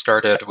mostly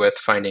started with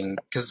finding,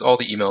 because all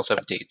the emails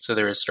have dates, so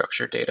there is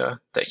structured data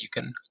that you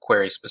can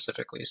query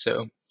specifically.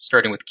 So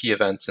starting with key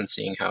events and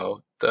seeing how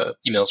the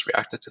emails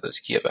reacted to those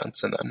key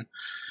events, and then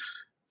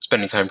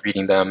spending time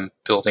reading them,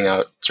 building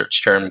out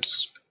search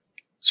terms,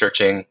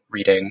 searching,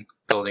 reading,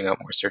 building out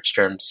more search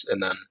terms,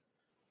 and then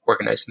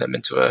organizing them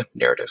into a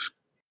narrative.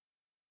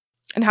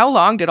 And how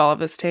long did all of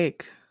this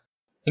take?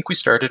 I think we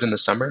started in the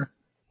summer.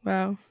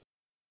 Wow.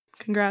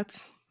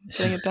 Congrats.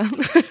 Getting it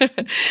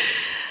done.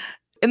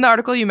 In the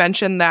article, you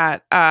mentioned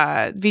that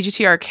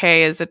VGTRK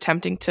is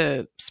attempting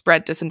to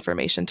spread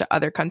disinformation to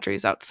other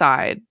countries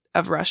outside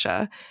of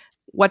Russia.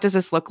 What does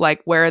this look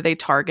like? Where are they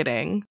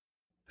targeting?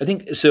 I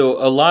think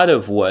so. A lot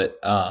of what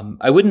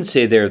I wouldn't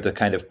say they're the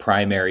kind of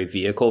primary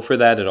vehicle for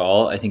that at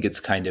all. I think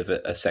it's kind of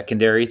a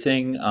secondary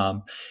thing.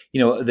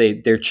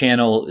 Their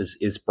channel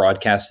is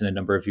broadcast in a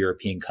number of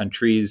European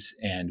countries,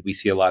 and we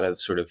see a lot of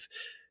sort of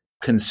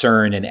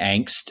concern and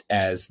angst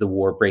as the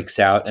war breaks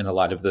out, and a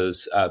lot of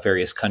those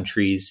various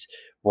countries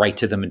write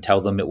to them and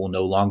tell them it will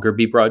no longer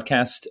be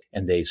broadcast,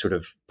 and they sort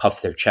of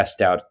puff their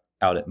chest out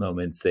at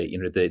moments.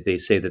 They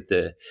say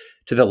that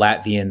to the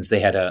Latvians, they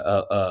had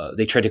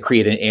they tried to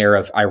create an air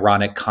of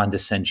ironic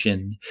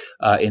condescension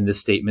in the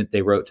statement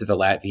they wrote to the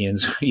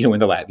Latvians, when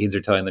the Latvians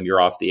are telling them you're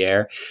off the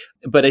air.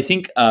 But I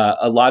think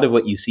a lot of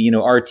what you see,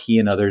 RT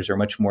and others are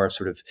much more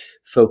sort of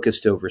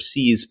focused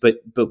overseas, but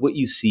what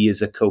you see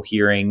is a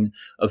cohering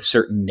of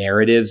certain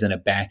narratives and a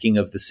backing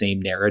of the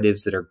same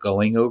narratives that are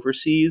going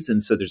overseas.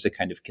 And so there's a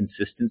kind of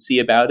consistency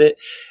about it.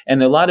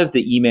 And a lot of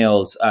the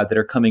emails that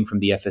are coming from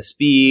the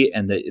FSB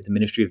and the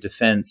Ministry of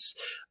Defense,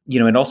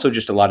 and also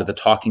just a lot of the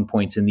talking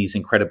points in these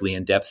incredibly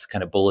in-depth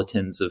kind of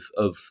bulletins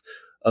of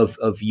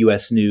of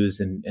U.S. news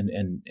and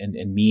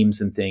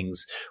memes and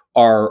things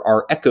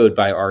are echoed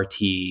by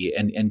RT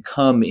and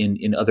come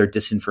in other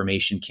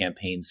disinformation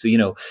campaigns.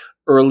 So,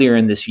 earlier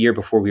in this year,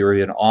 before we were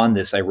even on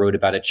this, I wrote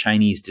about a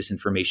Chinese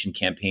disinformation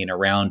campaign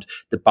around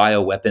the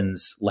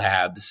bioweapons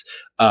labs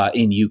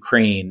in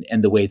Ukraine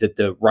and the way that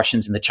the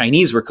Russians and the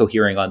Chinese were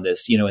cohering on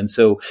this, and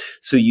so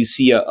you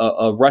see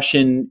a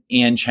Russian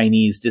and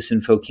Chinese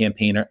disinfo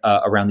campaign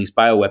around these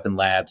bioweapon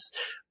labs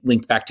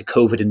linked back to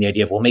COVID and the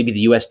idea of, well, maybe the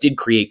US did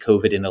create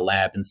COVID in a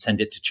lab and send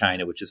it to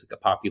China, which is like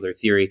a popular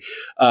theory,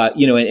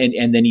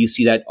 and then you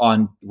see that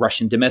on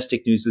Russian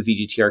domestic news with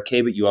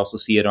VGTRK, but you also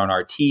see it on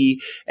RT,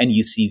 and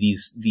you see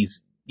these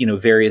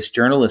various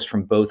journalists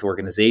from both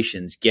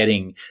organizations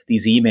getting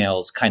these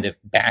emails kind of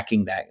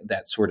backing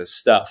that sort of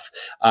stuff.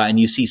 And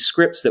you see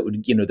scripts that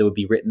would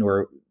be written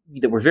or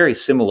that were very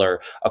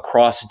similar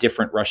across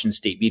different Russian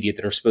state media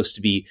that are supposed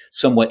to be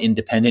somewhat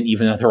independent,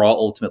 even though they're all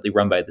ultimately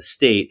run by the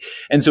state.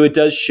 And so it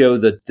does show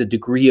the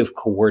degree of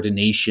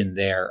coordination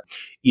there,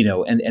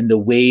 and the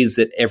ways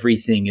that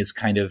everything is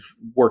kind of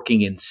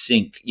working in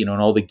sync, and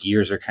all the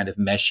gears are kind of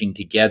meshing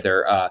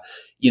together,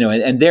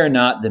 and they're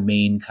not the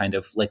main kind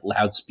of like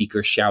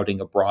loudspeaker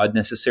shouting abroad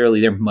necessarily.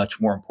 They're much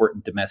more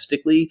important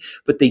domestically,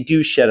 but they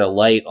do shed a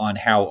light on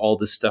how all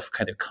this stuff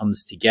kind of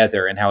comes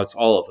together and how it's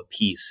all of a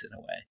piece in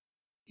a way.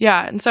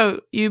 Yeah. And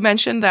so you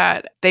mentioned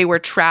that they were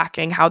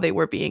tracking how they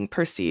were being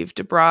perceived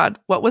abroad.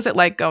 What was it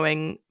like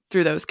going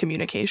through those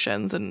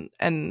communications,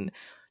 and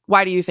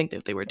why do you think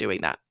that they were doing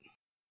that?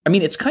 I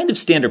mean, it's kind of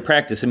standard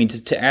practice. I mean,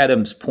 to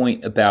Adam's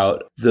point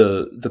about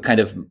the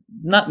kind of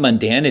not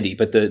mundanity,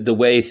 but the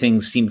way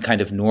things seem kind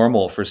of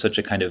normal for such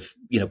a kind of,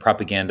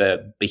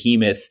 propaganda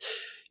behemoth.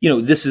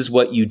 This is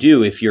what you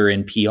do if you're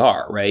in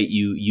PR, right?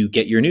 You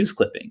get your news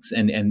clippings,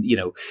 and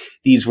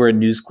these were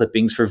news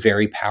clippings for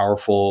very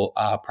powerful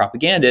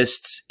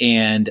propagandists,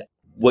 and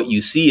what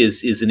you see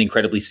is an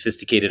incredibly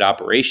sophisticated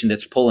operation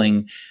that's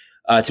pulling.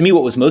 To me,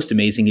 what was most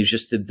amazing is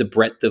just the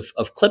breadth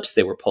of clips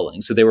they were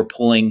pulling. So they were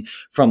pulling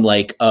from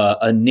like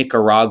a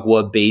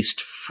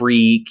Nicaragua-based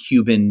free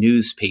Cuban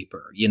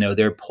newspaper.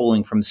 They're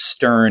pulling from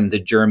Stern, the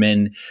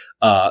German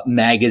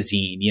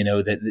magazine,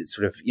 that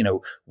sort of,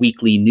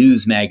 weekly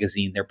news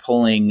magazine. They're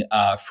pulling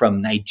from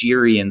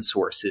Nigerian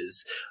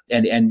sources.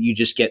 And you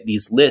just get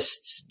these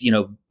lists,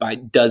 by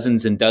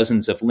dozens and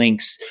dozens of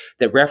links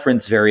that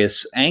reference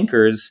various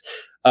anchors,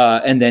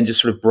 and then just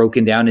sort of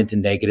broken down into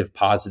negative,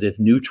 positive,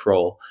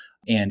 neutral.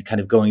 And kind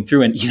of going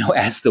through, and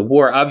as the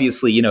war,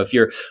 obviously, if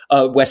you're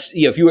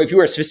if you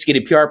were a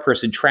sophisticated PR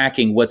person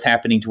tracking what's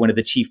happening to one of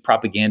the chief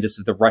propagandists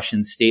of the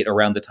Russian state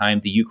around the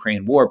time the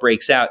Ukraine war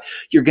breaks out,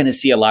 you're going to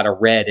see a lot of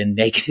red and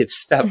negative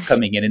stuff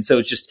coming in, and so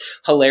it's just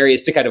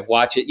hilarious to kind of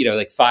watch it.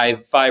 Like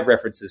five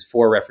references,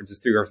 4 references,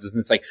 3 references, and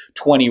it's like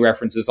 20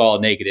 references all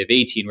negative,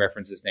 18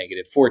 references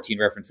negative, 14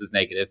 references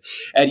negative,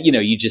 and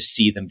you just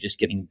see them just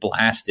getting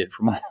blasted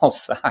from all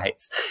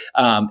sides.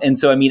 And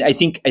so, I mean, I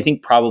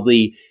think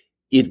probably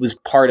it was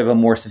part of a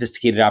more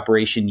sophisticated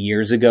operation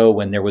years ago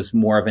when there was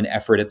more of an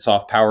effort at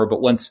soft power. But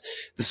once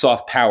the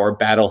soft power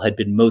battle had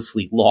been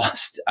mostly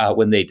lost,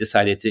 when they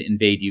decided to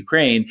invade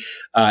Ukraine,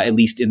 at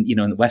least in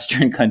the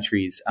Western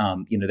countries,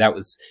 that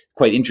was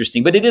quite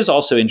interesting. But it is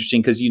also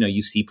interesting because,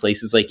 you see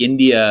places like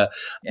India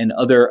and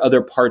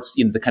other parts,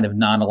 the kind of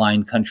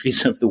non-aligned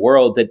countries of the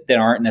world that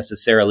aren't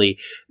necessarily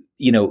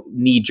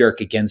knee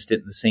jerk against it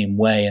in the same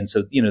way. And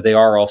so, they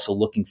are also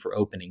looking for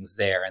openings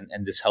there,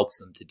 and this helps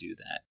them to do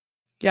that.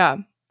 Yeah.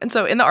 And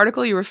so in the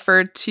article, you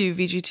referred to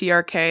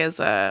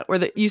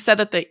VGTRK you said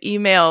that the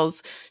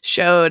emails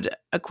showed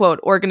a quote,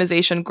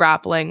 organization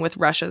grappling with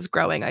Russia's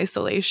growing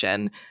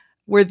isolation.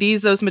 Were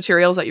these those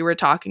materials that you were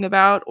talking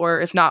about?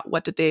 Or if not,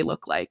 what did they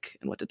look like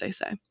and what did they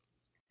say?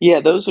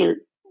 Yeah, that's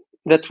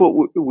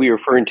what we're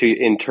referring to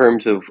in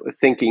terms of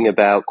thinking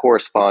about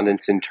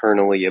correspondence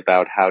internally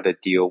about how to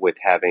deal with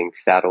having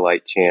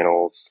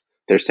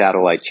their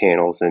satellite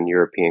channels in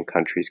European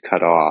countries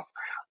cut off,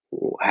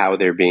 how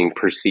they're being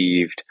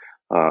perceived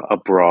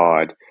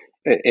abroad,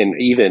 and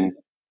even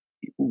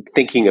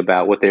thinking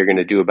about what they're going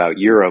to do about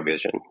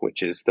Eurovision,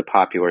 which is the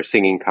popular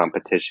singing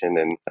competition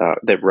and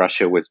that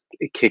Russia was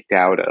kicked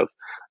out of.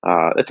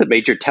 That's a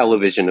major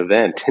television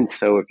event. And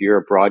so if you're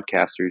a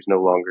broadcaster who's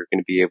no longer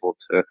going to be able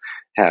to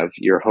have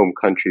your home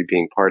country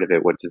being part of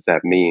it, what does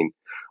that mean?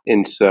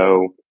 And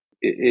so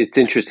it's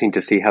interesting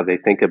to see how they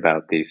think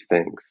about these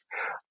things.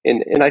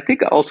 And I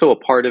think also a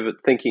part of it,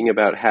 thinking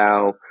about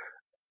how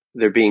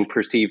they're being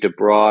perceived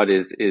abroad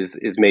is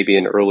maybe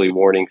an early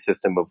warning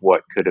system of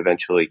what could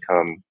eventually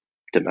come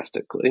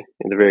domestically.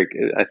 And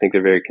I think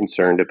they're very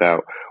concerned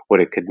about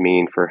what it could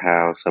mean for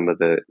how some of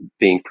the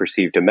being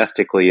perceived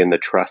domestically and the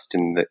trust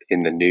in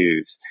the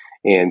news.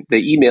 And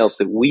the emails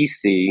that we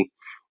see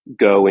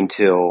go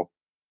until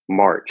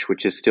March,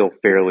 which is still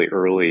fairly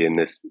early in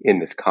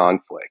this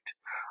conflict.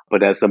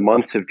 But as the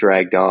months have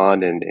dragged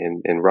on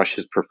and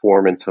Russia's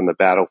performance on the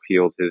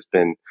battlefield has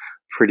been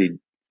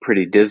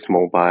pretty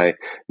dismal by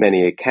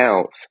many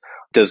accounts,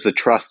 does the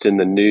trust in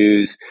the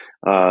news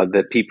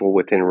that people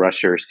within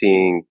Russia are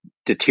seeing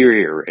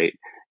deteriorate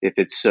if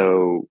it's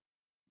so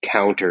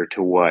counter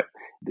to what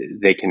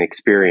they can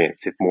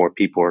experience if more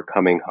people are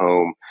coming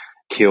home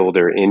killed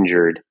or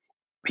injured.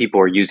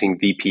 People are using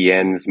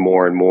VPNs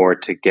more and more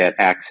to get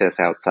access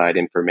outside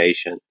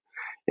information.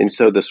 And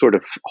so the sort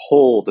of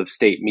hold of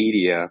state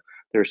media,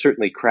 there are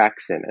certainly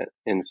cracks in it.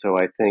 And so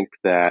I think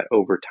that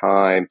over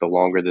time, the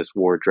longer this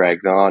war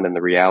drags on and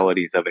the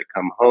realities of it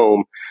come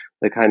home,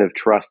 the kind of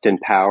trust and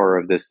power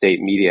of the state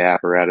media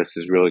apparatus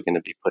is really going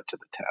to be put to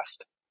the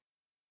test.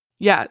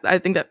 Yeah, I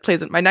think that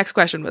plays in. My next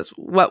question was,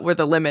 what were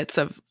the limits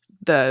of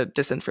the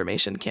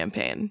disinformation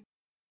campaign?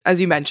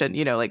 As you mentioned,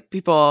 like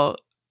people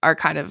are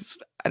kind of,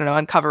 I don't know,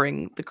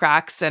 uncovering the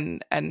cracks.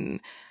 And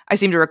I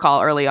seem to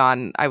recall early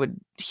on, I would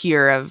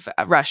hear of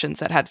Russians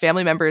that had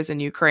family members in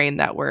Ukraine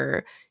that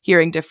were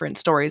hearing different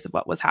stories of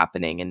what was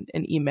happening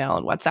in email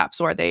and WhatsApp.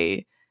 So are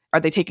they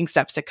taking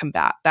steps to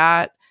combat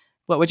that?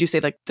 What would you say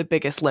like the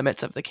biggest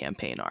limits of the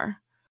campaign are?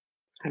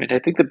 I mean, I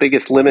think the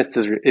biggest limits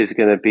is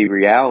going to be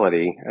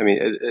reality. I mean,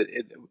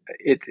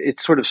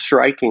 it's sort of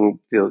striking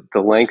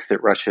the lengths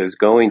that Russia is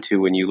going to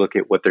when you look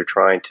at what they're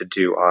trying to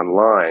do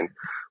online,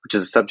 which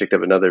is the subject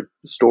of another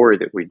story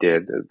that we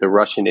did. The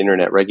Russian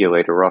internet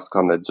regulator,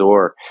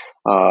 Roskomnadzor,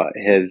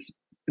 has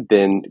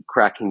been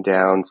cracking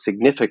down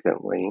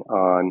significantly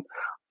on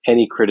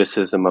any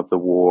criticism of the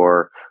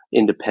war,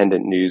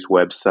 independent news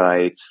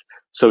websites,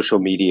 social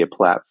media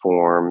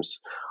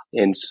platforms.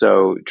 And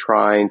so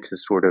trying to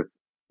sort of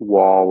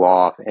wall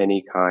off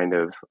any kind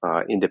of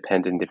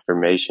independent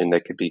information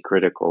that could be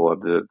critical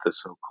of the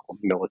so-called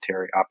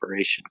military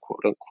operation,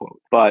 quote unquote.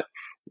 But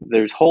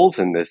there's holes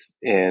in this,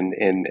 and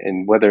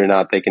whether or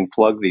not they can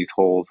plug these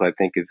holes, I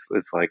think is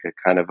like a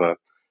kind of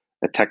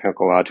a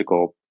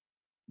technological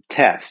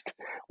test.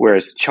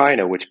 Whereas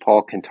China, which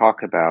Paul can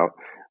talk about,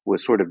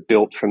 was sort of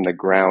built from the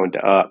ground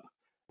up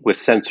with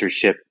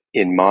censorship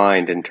in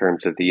mind in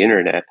terms of the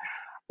internet.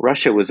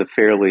 Russia was a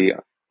fairly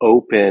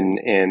open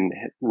and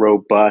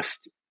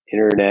robust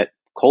internet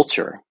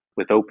culture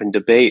with open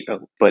debate.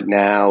 But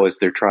now, as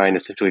they're trying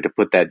essentially to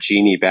put that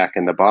genie back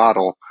in the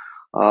bottle,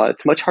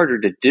 it's much harder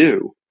to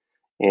do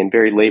and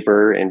very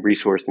labor and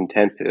resource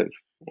intensive.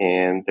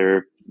 And there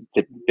are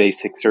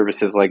basic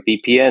services like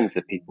VPNs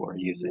that people are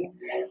using.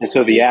 And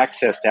so the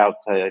access to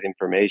outside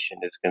information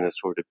is going to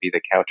sort of be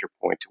the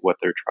counterpoint to what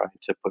they're trying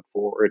to put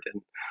forward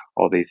and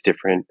all these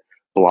different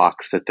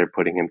blocks that they're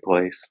putting in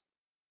place.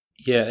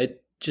 Yeah,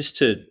 just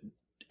to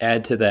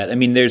add to that, I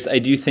mean, I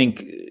do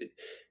think,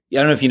 I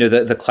don't know if you know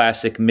the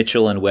classic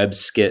Mitchell and Webb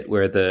skit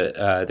where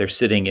they're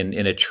sitting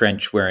in a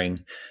trench wearing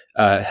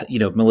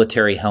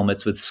military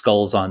helmets with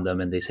skulls on them,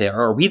 and they say,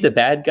 "Are we the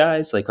bad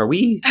guys? Like, are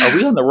we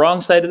on the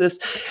wrong side of this?"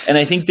 And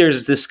I think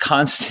there's this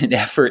constant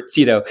effort,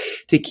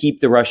 to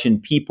keep the Russian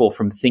people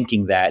from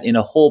thinking that in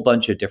a whole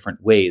bunch of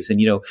different ways. And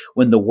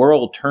when the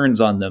world turns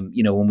on them,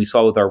 when we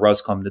saw with our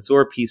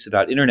Roskomnadzor piece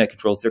about internet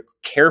controls, they're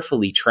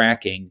carefully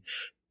tracking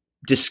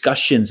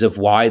discussions of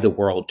why the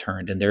world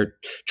turned, and they're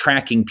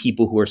tracking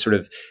people who are sort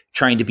of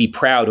trying to be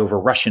proud over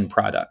Russian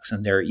products,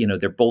 and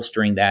they're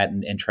bolstering that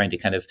and trying to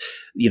kind of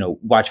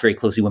watch very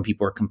closely when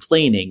people are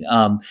complaining.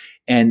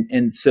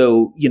 And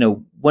so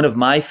one of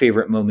my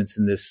favorite moments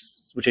in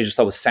this, which I just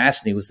thought was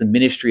fascinating, was the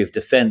Ministry of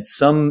Defense.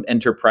 Some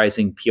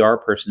enterprising PR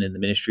person in the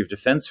Ministry of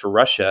Defense for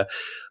Russia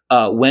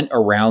went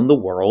around the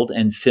world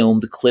and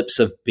filmed clips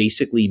of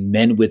basically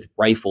men with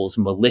rifles,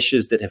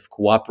 militias that have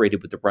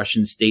cooperated with the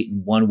Russian state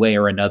in one way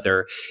or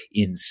another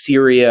in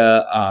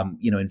Syria,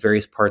 in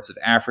various parts of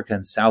Africa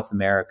and South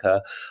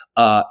America,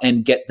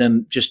 and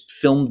just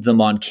filmed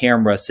them on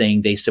camera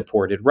saying they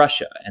supported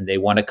Russia and they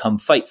want to come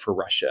fight for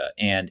Russia.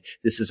 And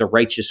this is a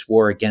righteous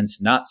war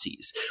against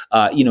Nazis.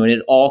 And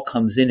it all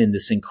comes in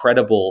this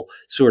incredible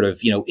sort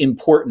of,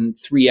 important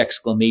 3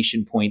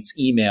 exclamation points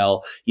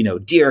email,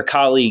 dear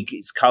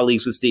colleagues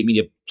with state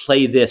media,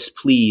 play this,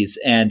 please.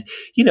 And,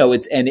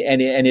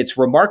 it's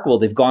remarkable.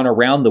 They've gone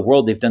around the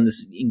world. They've done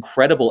this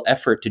incredible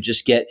effort to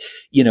just get,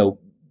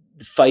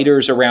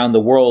 fighters around the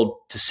world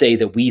to say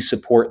that we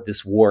support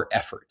this war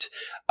effort.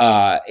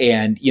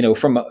 And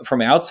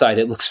from outside,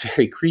 it looks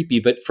very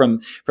creepy, but from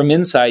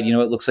inside, it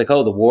looks like,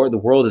 the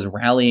world is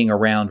rallying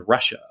around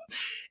Russia.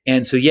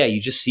 And so, yeah,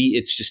 you just see,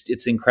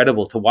 it's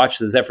incredible to watch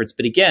those efforts.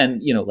 But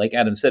again, like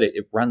Adam said,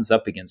 it runs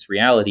up against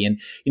reality. And,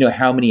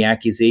 how many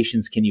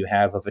accusations can you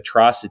have of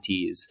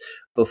atrocities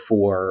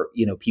before,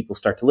 people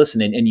start to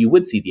listen? And you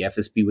would see the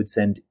FSB would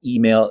send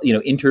email,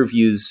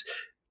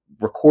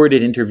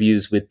 recorded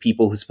interviews with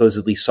people who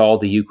supposedly saw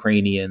the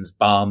Ukrainians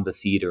bomb the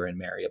theater in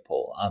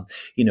Mariupol.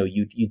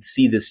 You'd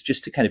see this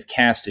just to kind of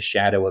cast a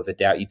shadow of a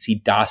doubt. You'd see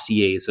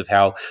dossiers of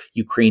how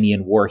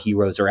Ukrainian war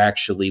heroes are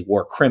actually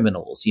war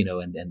criminals,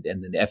 and then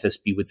the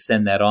FSB would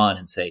send that on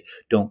and say,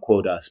 don't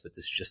quote us, but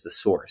this is just a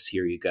source.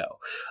 Here you go.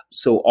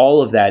 So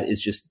all of that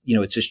is just,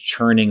 it's just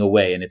churning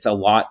away, and it's a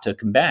lot to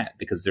combat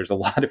because there's a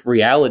lot of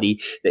reality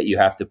that you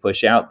have to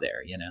push out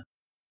there, Yeah,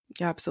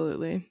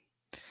 absolutely.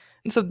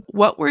 And so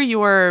what were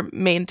your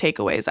main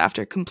takeaways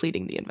after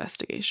completing the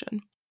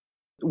investigation?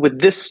 With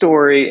this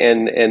story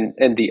and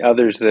the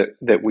others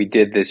that we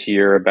did this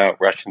year about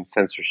Russian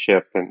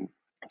censorship and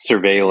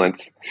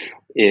surveillance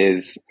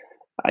is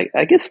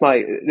I guess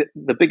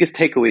the biggest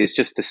takeaway is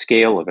just the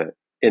scale of it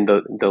and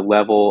the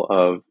level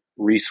of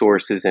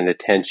resources and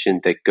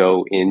attention that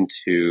go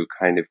into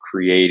kind of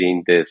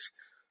creating this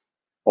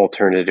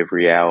alternative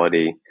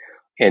reality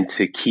and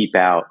to keep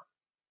out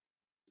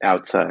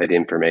outside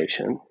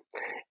information.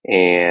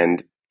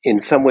 And in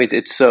some ways,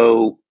 it's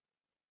so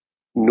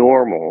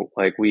normal.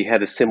 Like we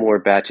had a similar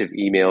batch of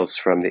emails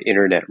from the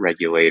internet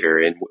regulator,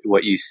 and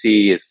what you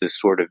see is this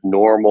sort of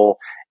normal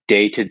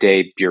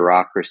day-to-day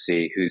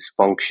bureaucracy whose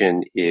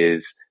function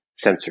is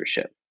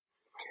censorship.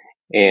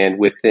 And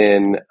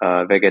within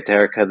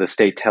Vegaterica, the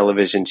state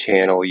television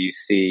channel, you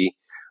see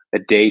a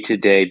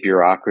day-to-day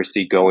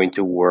bureaucracy going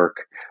to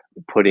work,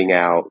 putting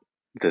out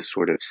the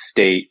sort of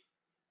state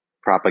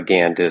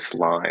propagandist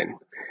line.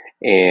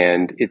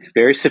 And it's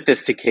very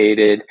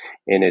sophisticated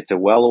and it's a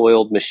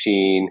well-oiled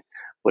machine.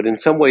 But in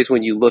some ways,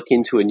 when you look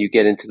into it and you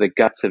get into the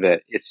guts of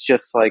it, it's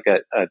just like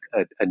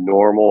a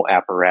normal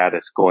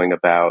apparatus going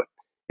about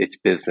its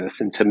business.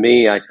 And to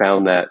me, I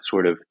found that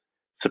sort of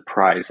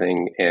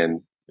surprising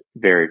and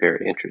very,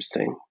 very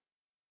interesting.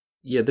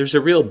 Yeah, there's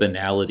a real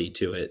banality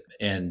to it.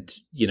 And,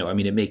 I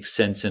mean, it makes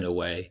sense in a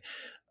way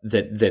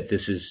that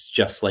this is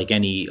just like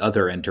any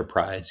other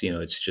enterprise.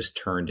 It's just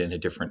turned in a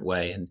different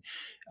way and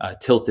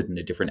tilted in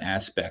a different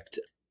aspect.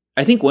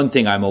 I think one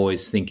thing I'm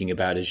always thinking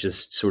about is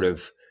just sort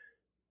of,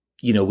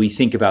 we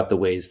think about the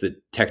ways that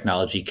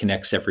technology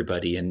connects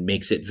everybody and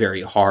makes it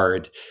very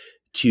hard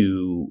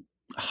to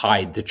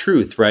hide the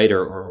truth, right?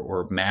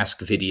 Or mask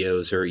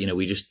videos, or,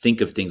 we just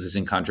think of things as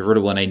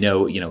incontrovertible. And I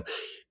know,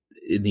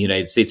 in the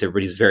United States,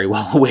 everybody's very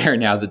well aware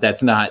now that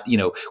that's not,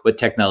 what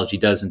technology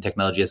does. And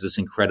technology has this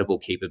incredible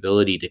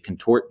capability to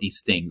contort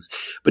these things.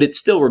 But it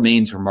still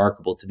remains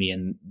remarkable to me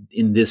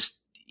in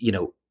this,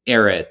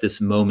 era, at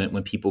this moment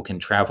when people can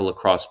travel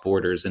across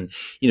borders and,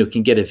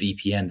 can get a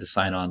VPN to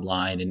sign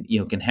online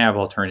and, can have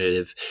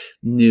alternative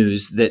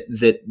news,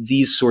 that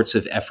these sorts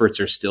of efforts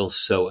are still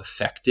so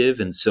effective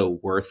and so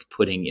worth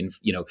putting in,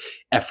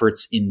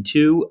 efforts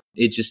into.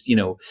 It just,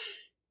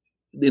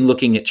 in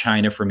looking at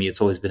China, for me, it's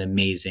always been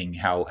amazing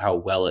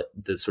how well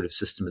the sort of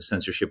system of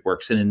censorship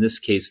works. And in this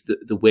case,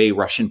 the way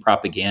Russian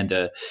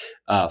propaganda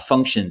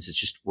functions, it's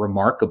just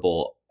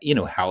remarkable,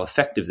 how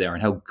effective they are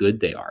and how good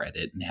they are at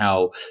it, and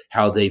how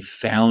they've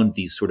found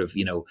these sort of,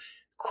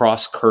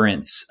 cross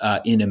currents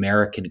in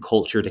American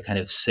culture to kind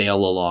of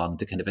sail along,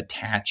 to kind of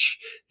attach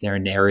their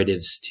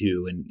narratives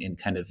to, and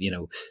kind of,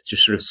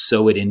 just sort of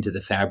sew it into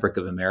the fabric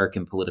of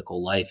American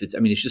political life. It's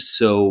just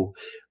so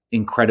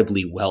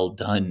incredibly well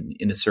done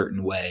in a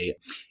certain way,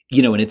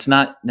 and it's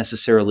not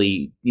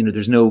necessarily,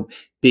 there's no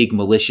big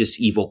malicious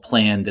evil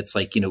plan that's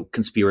like,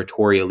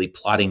 conspiratorially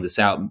plotting this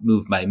out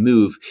move by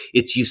move.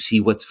 It's, you see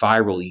what's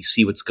viral, you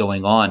see what's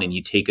going on, and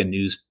you take a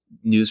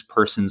news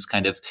person's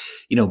kind of,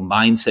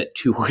 mindset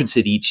towards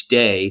it each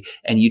day,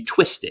 and you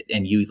twist it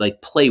and you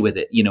like play with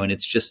it, and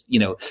it's just,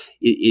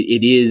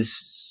 it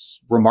is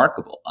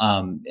remarkable.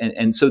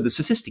 And so the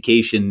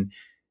sophistication,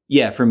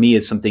 for me,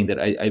 is something that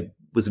I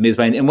was amazed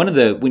by. And one of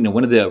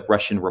the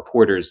Russian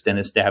reporters,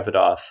 Denis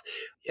Davidoff,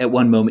 at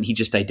one moment, he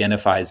just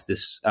identifies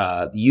this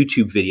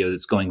YouTube video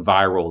that's going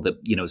viral that,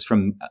 is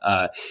from,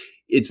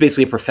 it's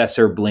basically a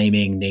professor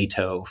blaming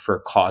NATO for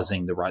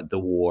causing the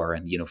war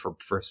and,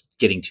 for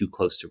getting too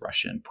close to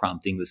Russia and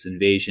prompting this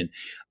invasion.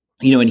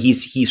 And he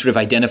sort of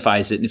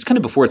identifies it, and it's kind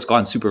of before it's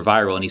gone super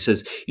viral. And he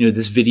says,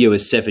 this video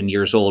is 7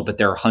 years old, but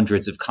there are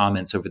hundreds of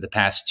comments over the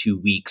past 2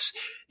 weeks.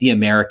 The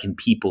American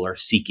people are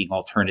seeking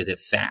alternative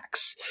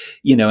facts,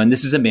 and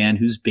this is a man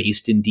who's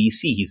based in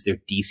DC. He's their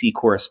DC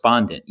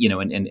correspondent,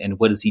 and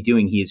what is he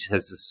doing? He just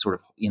has this sort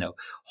of,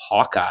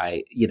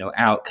 Hawkeye,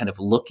 out kind of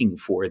looking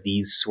for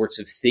these sorts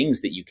of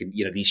things that you can,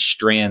 these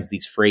strands,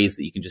 these phrases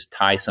that you can just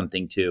tie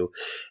something to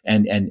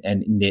and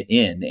knit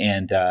in.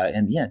 And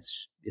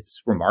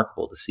it's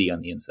remarkable to see on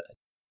the inside.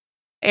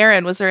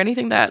 Aaron, was there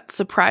anything that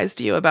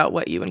surprised you about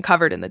what you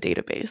uncovered in the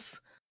database?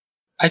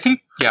 I think,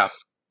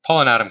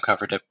 Paul and Adam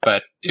covered it,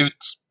 but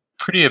it's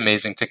pretty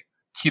amazing to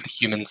see the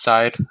human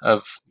side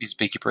of these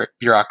big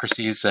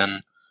bureaucracies.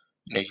 And,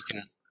 you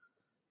can,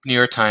 New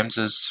York Times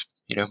is,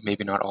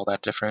 maybe not all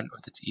that different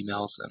with its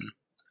emails and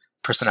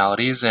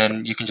personalities,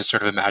 and you can just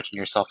sort of imagine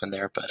yourself in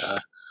there. But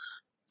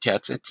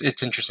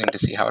it's interesting to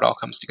see how it all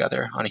comes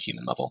together on a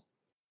human level.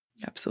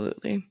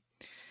 Absolutely.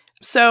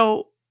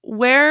 So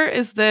where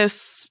is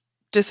this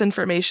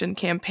disinformation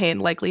campaign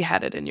likely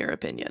headed, in your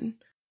opinion?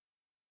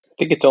 I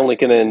think it's only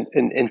going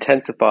to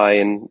intensify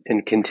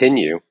and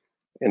continue.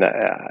 And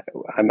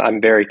I'm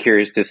very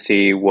curious to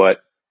see what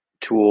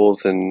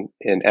tools and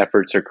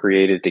efforts are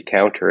created to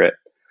counter it.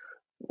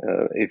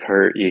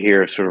 You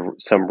hear sort of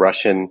some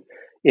Russian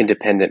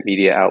independent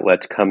media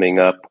outlets coming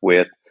up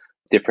with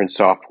different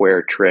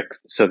software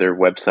tricks so their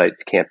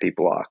websites can't be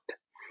blocked,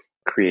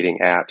 creating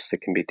apps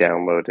that can be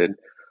downloaded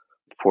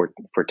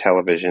for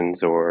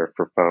televisions or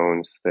for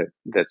phones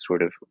that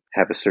sort of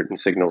have a certain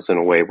signals in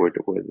a way where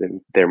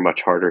they're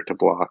much harder to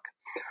block.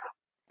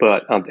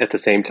 But at the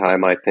same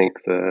time, I think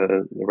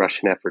the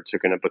Russian efforts are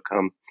going to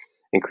become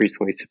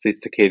increasingly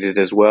sophisticated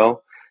as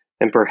well.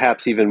 and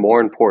perhaps even more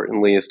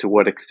importantly, as to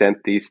what extent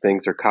these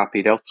things are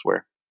copied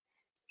elsewhere.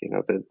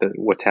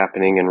 What's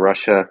happening in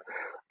Russia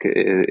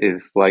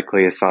is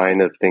likely a sign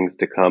of things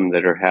to come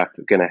that are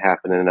going to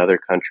happen in other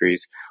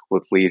countries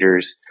with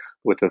leaders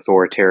with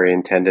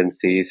authoritarian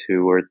tendencies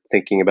who are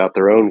thinking about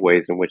their own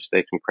ways in which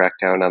they can crack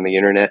down on the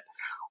internet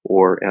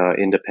or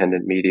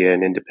independent media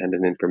and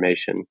independent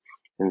information.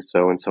 And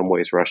so in some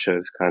ways, Russia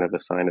is kind of a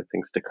sign of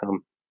things to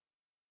come.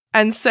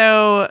 And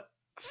so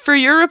for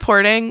your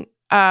reporting,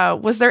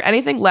 was there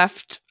anything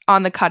left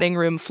on the cutting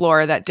room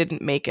floor that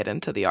didn't make it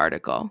into the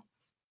article?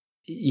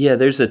 Yeah,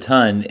 there's a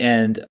ton.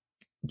 And,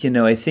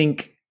 I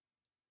think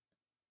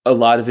a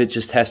lot of it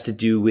just has to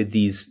do with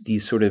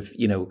these sort of,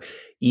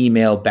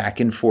 email back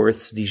and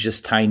forths, these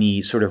just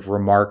tiny sort of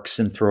remarks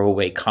and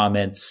throwaway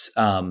comments.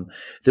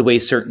 The way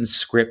certain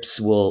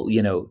scripts will,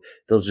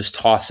 they'll just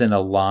toss in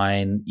a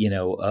line,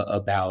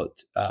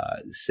 about,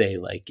 say,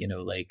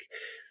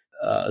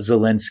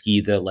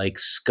 Zelensky, the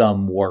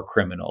scum war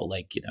criminal,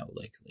 like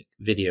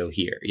video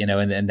here,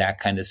 and that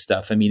kind of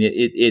stuff. I mean,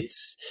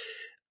 it's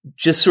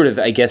just sort of,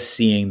 I guess,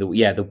 seeing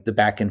the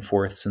back and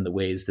forths and the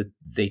ways that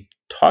they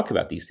talk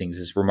about these things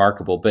is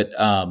remarkable. But,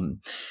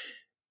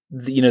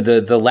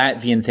 the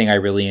Latvian thing I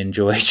really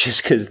enjoy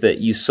just because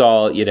that you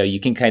saw, you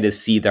can kind of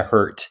see the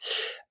hurt,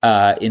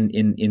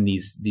 in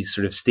these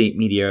sort of state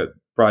media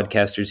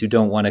broadcasters who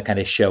don't want to kind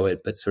of show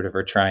it, but sort of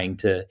are trying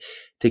to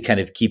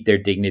kind of keep their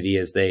dignity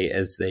as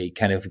they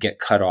kind of get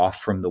cut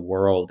off from the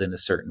world in a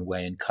certain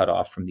way and cut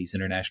off from these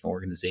international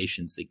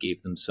organizations that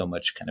gave them so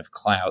much kind of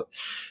clout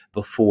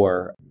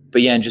before.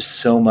 But yeah, and just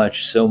so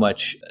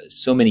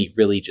many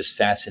really just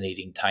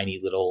fascinating tiny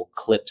little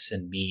clips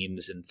and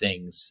memes and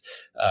things.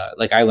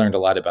 I learned a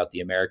lot about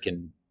the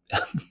American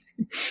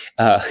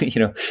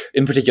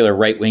in particular,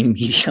 right-wing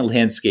media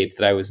landscape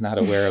that I was not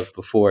aware of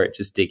before,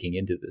 just digging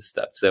into this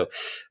stuff. So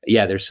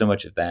yeah, there's so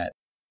much of that.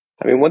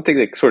 I mean, one thing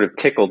that sort of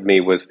tickled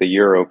me was the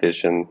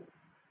Eurovision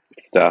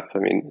stuff. I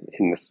mean,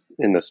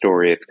 in the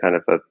story, it's kind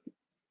of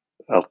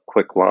a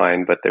quick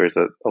line, but there's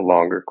a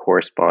longer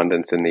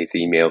correspondence in these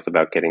emails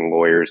about getting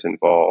lawyers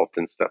involved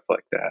and stuff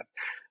like that.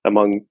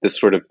 Among this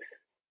sort of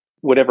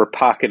whatever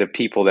pocket of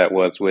people that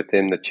was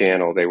within the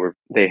channel,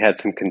 they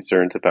had some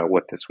concerns about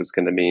what this was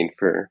going to mean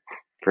for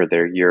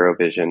their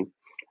Eurovision.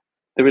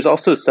 There was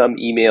also some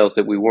emails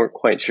that we weren't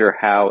quite sure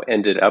how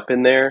ended up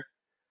in there.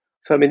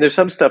 So, I mean, there's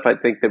some stuff I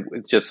think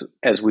that just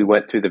as we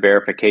went through the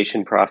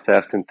verification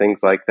process and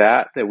things like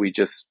that we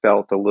just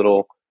felt a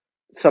little,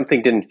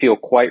 something didn't feel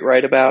quite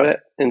right about it.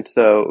 And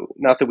so,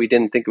 not that we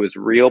didn't think it was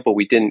real, but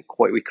we couldn't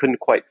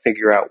quite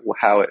figure out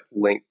how it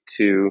linked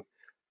to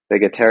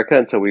Vegaterka,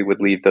 and so we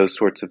would leave those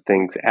sorts of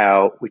things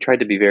out. We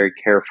tried to be very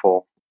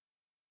careful.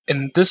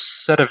 And this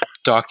set of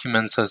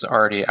documents has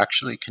already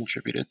actually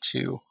contributed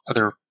to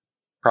other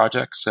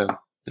projects. So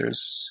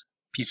there's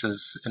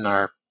pieces in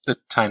the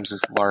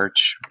Times'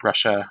 large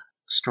Russia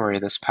story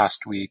this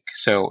past week.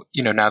 So,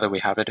 now that we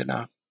have it in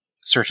a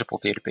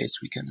searchable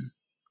database, we can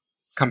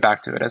come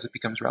back to it as it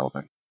becomes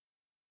relevant.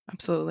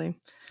 Absolutely.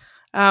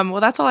 Well,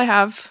 that's all I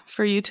have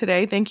for you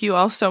today. Thank you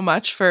all so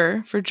much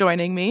for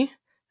joining me. I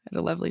had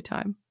a lovely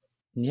time.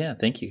 Yeah,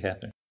 thank you,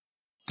 Catherine.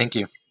 Thank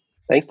you.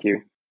 Thank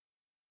you.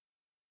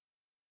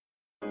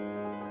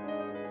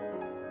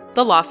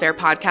 The Lawfare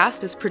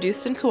podcast is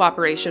produced in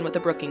cooperation with the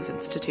Brookings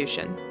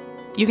Institution.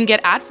 You can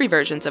get ad-free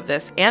versions of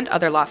this and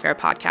other Lawfare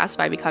podcasts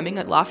by becoming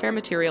a Lawfare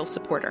Materials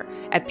supporter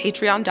at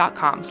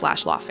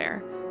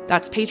patreon.com/lawfare.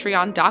 That's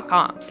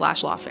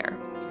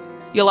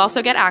patreon.com/lawfare. You'll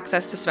also get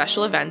access to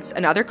special events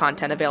and other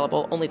content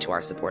available only to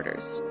our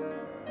supporters.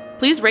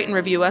 Please rate and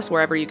review us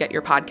wherever you get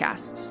your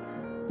podcasts.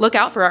 Look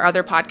out for our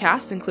other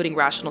podcasts, including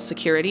Rational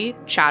Security,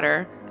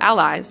 Chatter,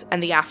 Allies,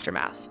 and The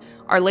Aftermath,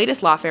 our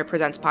latest Lawfare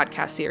Presents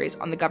podcast series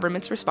on the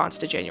government's response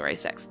to January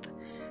 6th.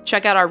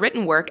 Check out our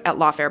written work at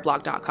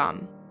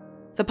lawfareblog.com.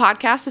 The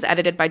podcast is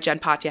edited by Jen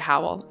Patja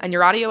Howell, and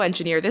your audio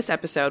engineer this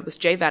episode was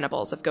Jay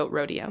Venables of Goat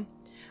Rodeo.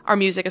 Our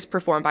music is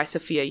performed by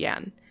Sophia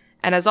Yan.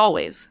 And as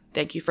always,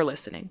 thank you for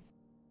listening.